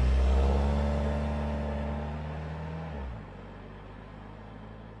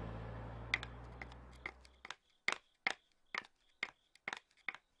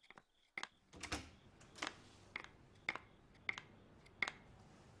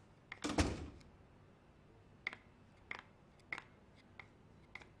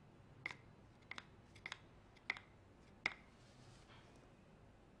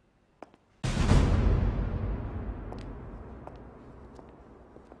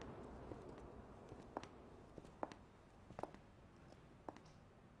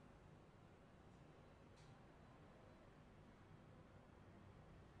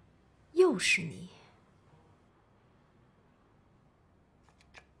又是你！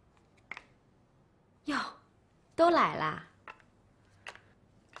哟，都来啦！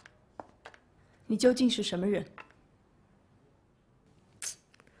你究竟是什么人？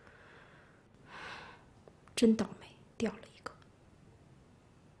真倒霉，掉了一个。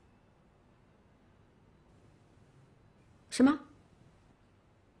什么？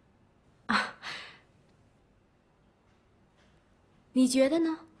啊？你觉得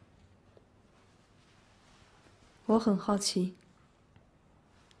呢？我很好奇，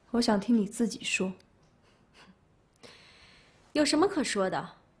我想听你自己说。有什么可说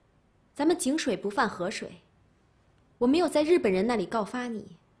的？咱们井水不犯河水，我没有在日本人那里告发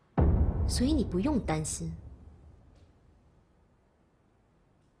你，所以你不用担心。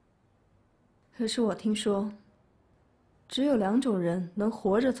可是我听说，只有2种人能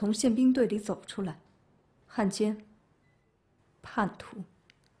活着从宪兵队里走出来：汉奸、叛徒。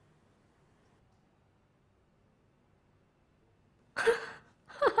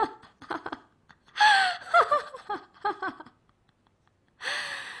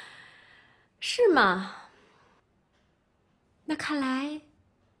是吗？那看来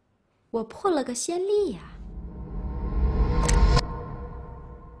我破了个先例呀。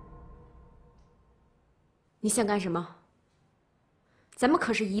你想干什么？咱们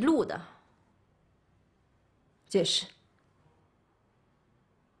可是一路的。解释。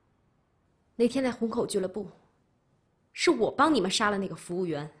那天在虹口俱乐部，是我帮你们杀了那个服务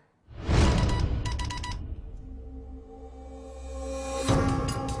员。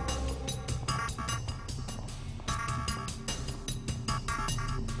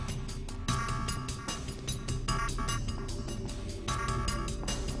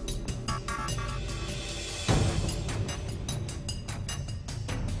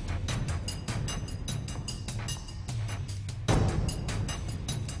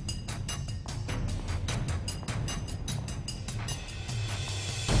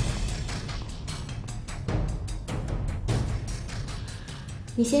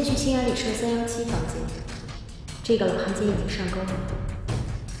你先去青崖里舍317房间，这个老汉奸已经上钩了。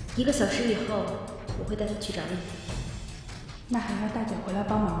1个小时以后，我会带他去找你。那还要大姐回来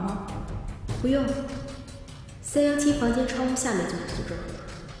帮忙吗？不用，317房间窗户下面就是苏州河，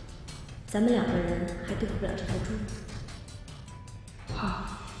咱们2个人还对付不了这头猪。好。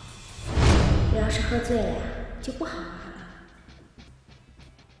我要是喝醉了呀，就不好玩了。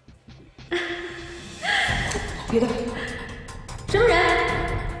别动！什么人？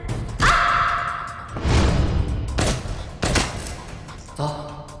走。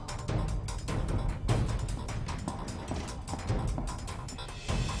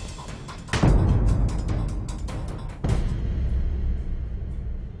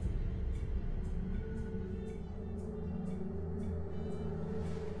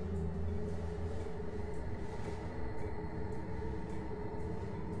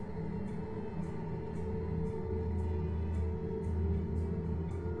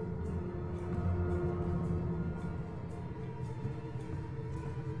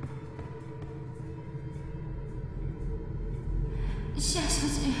夏小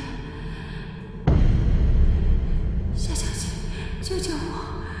姐，夏小姐，救救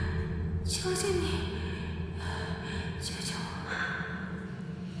我！求求你，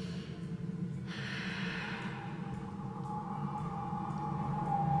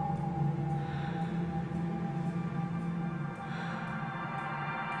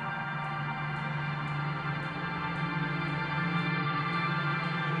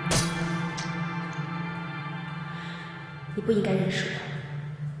你不应该认输的。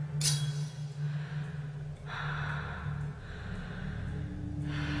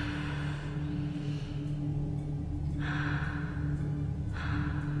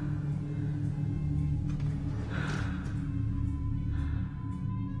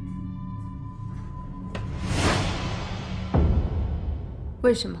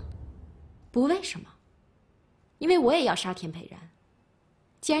为什么？不为什么，因为我也要杀田佩然。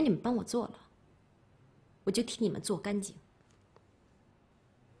既然你们帮我做了，我就替你们做干净。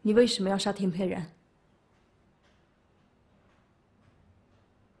你为什么要杀田佩然？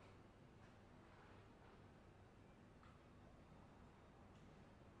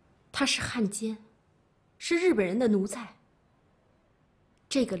他是汉奸，是日本人的奴才。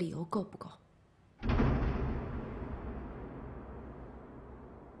这个理由够不够？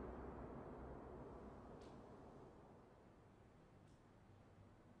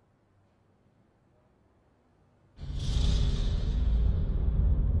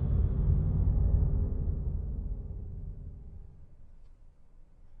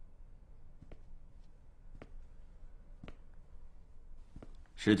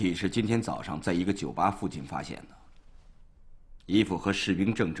尸体是今天早上在一个酒吧附近发现的，衣服和士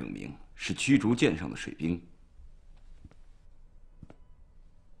兵证证明是驱逐舰上的水兵。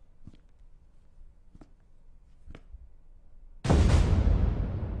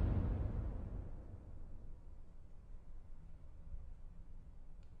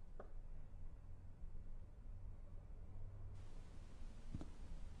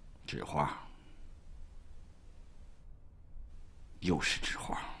纸花。又是纸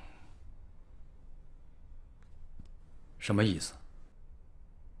花，什么意思？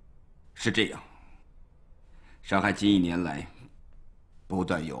是这样，上海近1年来，不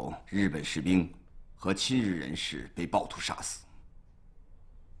断有日本士兵和亲日人士被暴徒杀死，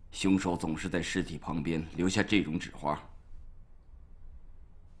凶手总是在尸体旁边留下这种纸花。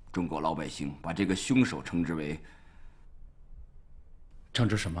中国老百姓把这个凶手称之为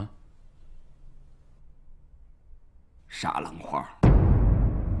什么？杀狼花。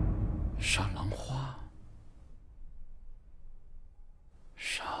杀狼花。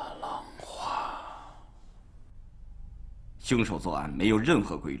杀狼花。凶手作案没有任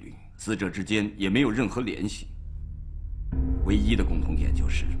何规律，死者之间也没有任何联系。唯一的共同点就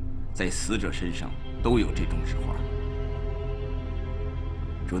是，在死者身上都有这种纸花。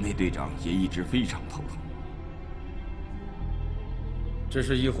竹内队长也一直非常头疼。这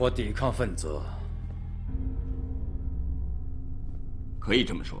是一伙抵抗分子。可以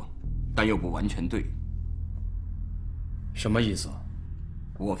这么说，但又不完全对。什么意思？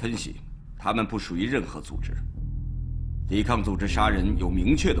我分析，他们不属于任何组织。抵抗组织杀人有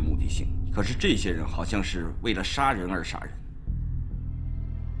明确的目的性，可是这些人好像是为了杀人而杀人，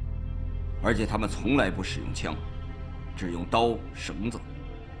而且他们从来不使用枪，只用刀、绳子，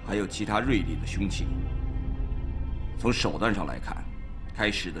还有其他锐利的凶器。从手段上来看，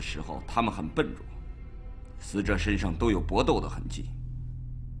开始的时候他们很笨拙，死者身上都有搏斗的痕迹。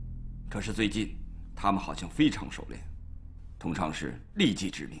可是最近，他们好像非常熟练，通常是立即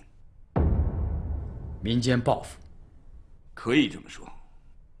致命。民间报复，可以这么说。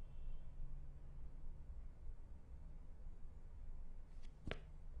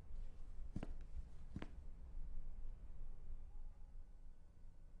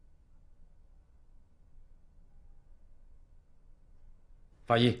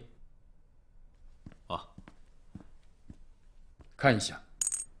法医，看一下，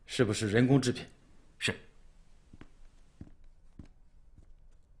是不是人工制品？是。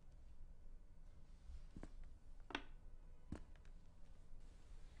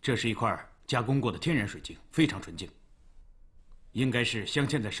这是一块加工过的天然水晶，非常纯净，应该是镶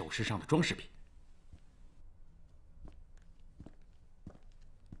嵌在首饰上的装饰品。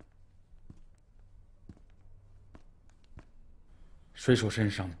水手身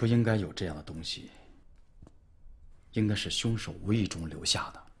上不应该有这样的东西。应该是凶手无意中留下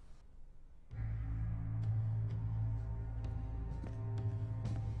的。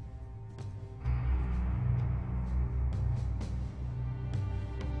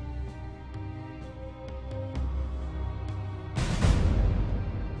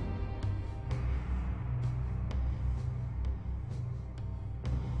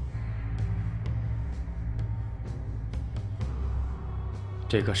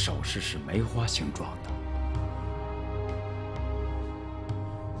这个首饰是梅花形状的。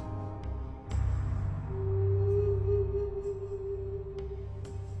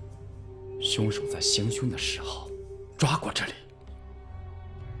凶手在行凶的时候抓过这里，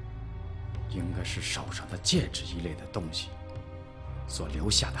应该是手上的戒指一类的东西所留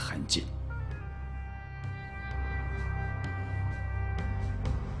下的痕迹。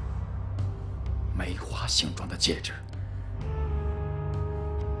形状的戒指，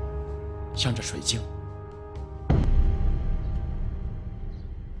镶着水晶。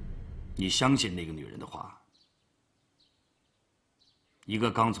你相信那个女人的话？一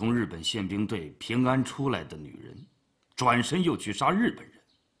个刚从日本宪兵队平安出来的女人，转身又去杀日本人，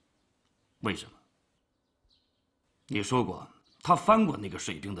为什么？你说过，她翻过那个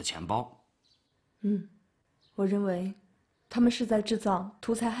水兵的钱包。我认为他们是在制造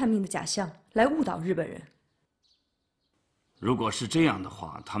图财害命的假象，来误导日本人。如果是这样的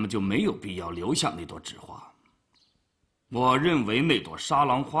话，他们就没有必要留下那朵纸花。我认为那朵沙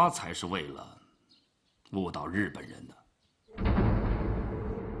狼花才是为了误导日本人的。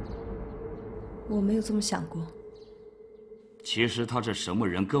我没有这么想过。其实他是什么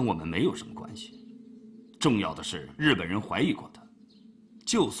人跟我们没有什么关系，重要的是日本人怀疑过他，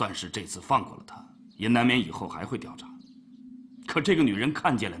就算是这次放过了他，也难免以后还会调查。可这个女人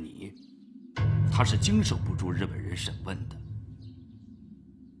看见了你，她是经受不住日本人审问的。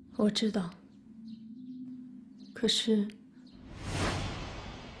我知道，可是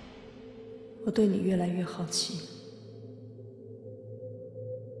我对你越来越好奇。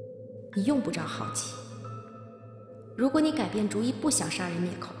你用不着好奇。如果你改变主意不想杀人灭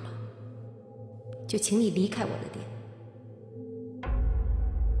口了，就请你离开我的店。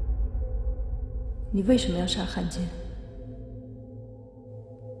你为什么要杀汉奸？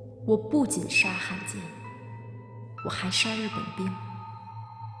我不仅杀汉奸，我还杀日本兵。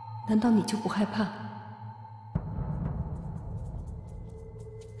难道你就不害怕？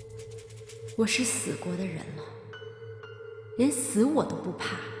我是死过的人了，连死我都不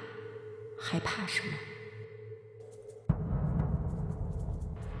怕，还怕什么？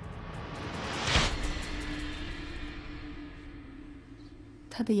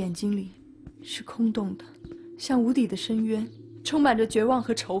他的眼睛里是空洞的，像无底的深渊，充满着绝望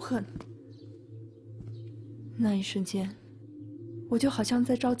和仇恨。那一瞬间，我就好像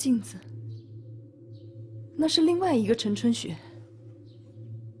在照镜子，那是另外一个陈春雪。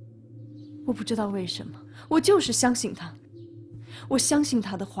我不知道为什么，我就是相信他，我相信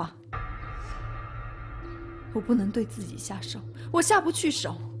他的话。我不能对自己下手，我下不去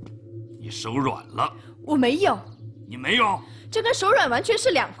手。你手软了。我没有。你没有？这跟手软完全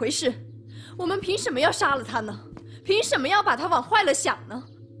是两回事。我们凭什么要杀了他呢？凭什么要把他往坏了想呢？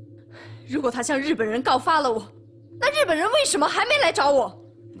如果他向日本人告发了我，那日本人为什么还没来找我？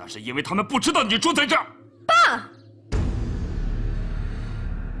那是因为他们不知道你住在这儿。爸！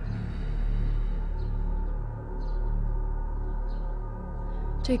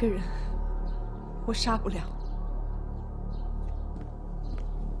这个人，我杀不了。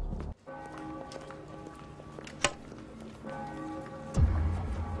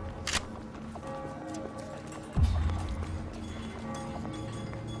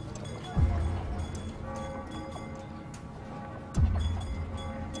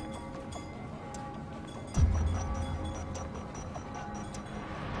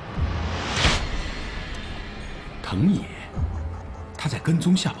藤野，他在跟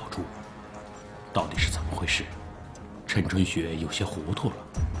踪夏宝珠，到底是怎么回事？陈春雪有些糊涂了。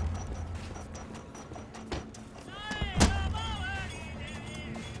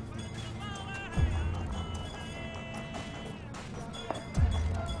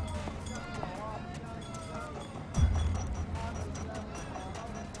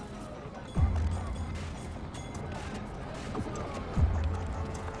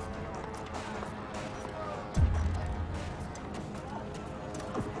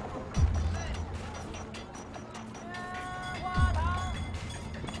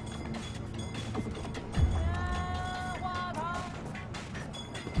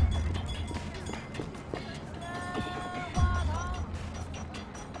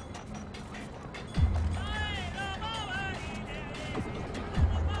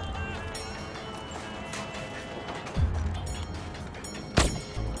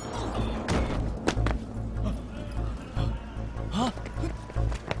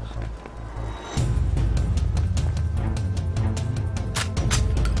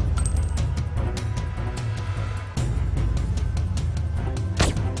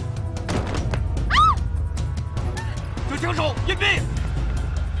枪手，隐蔽！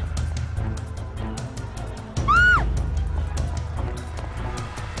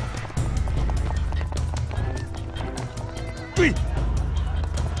追！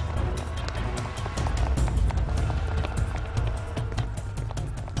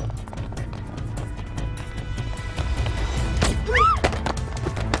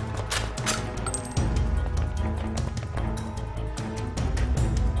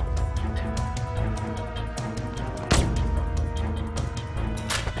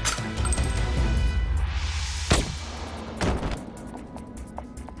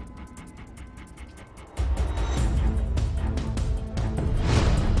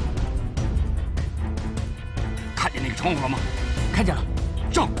窗户了吗？看见了。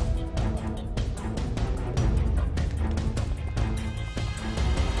上。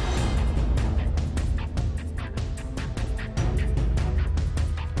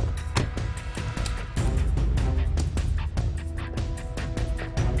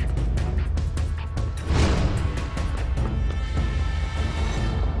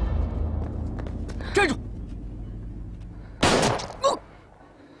站住！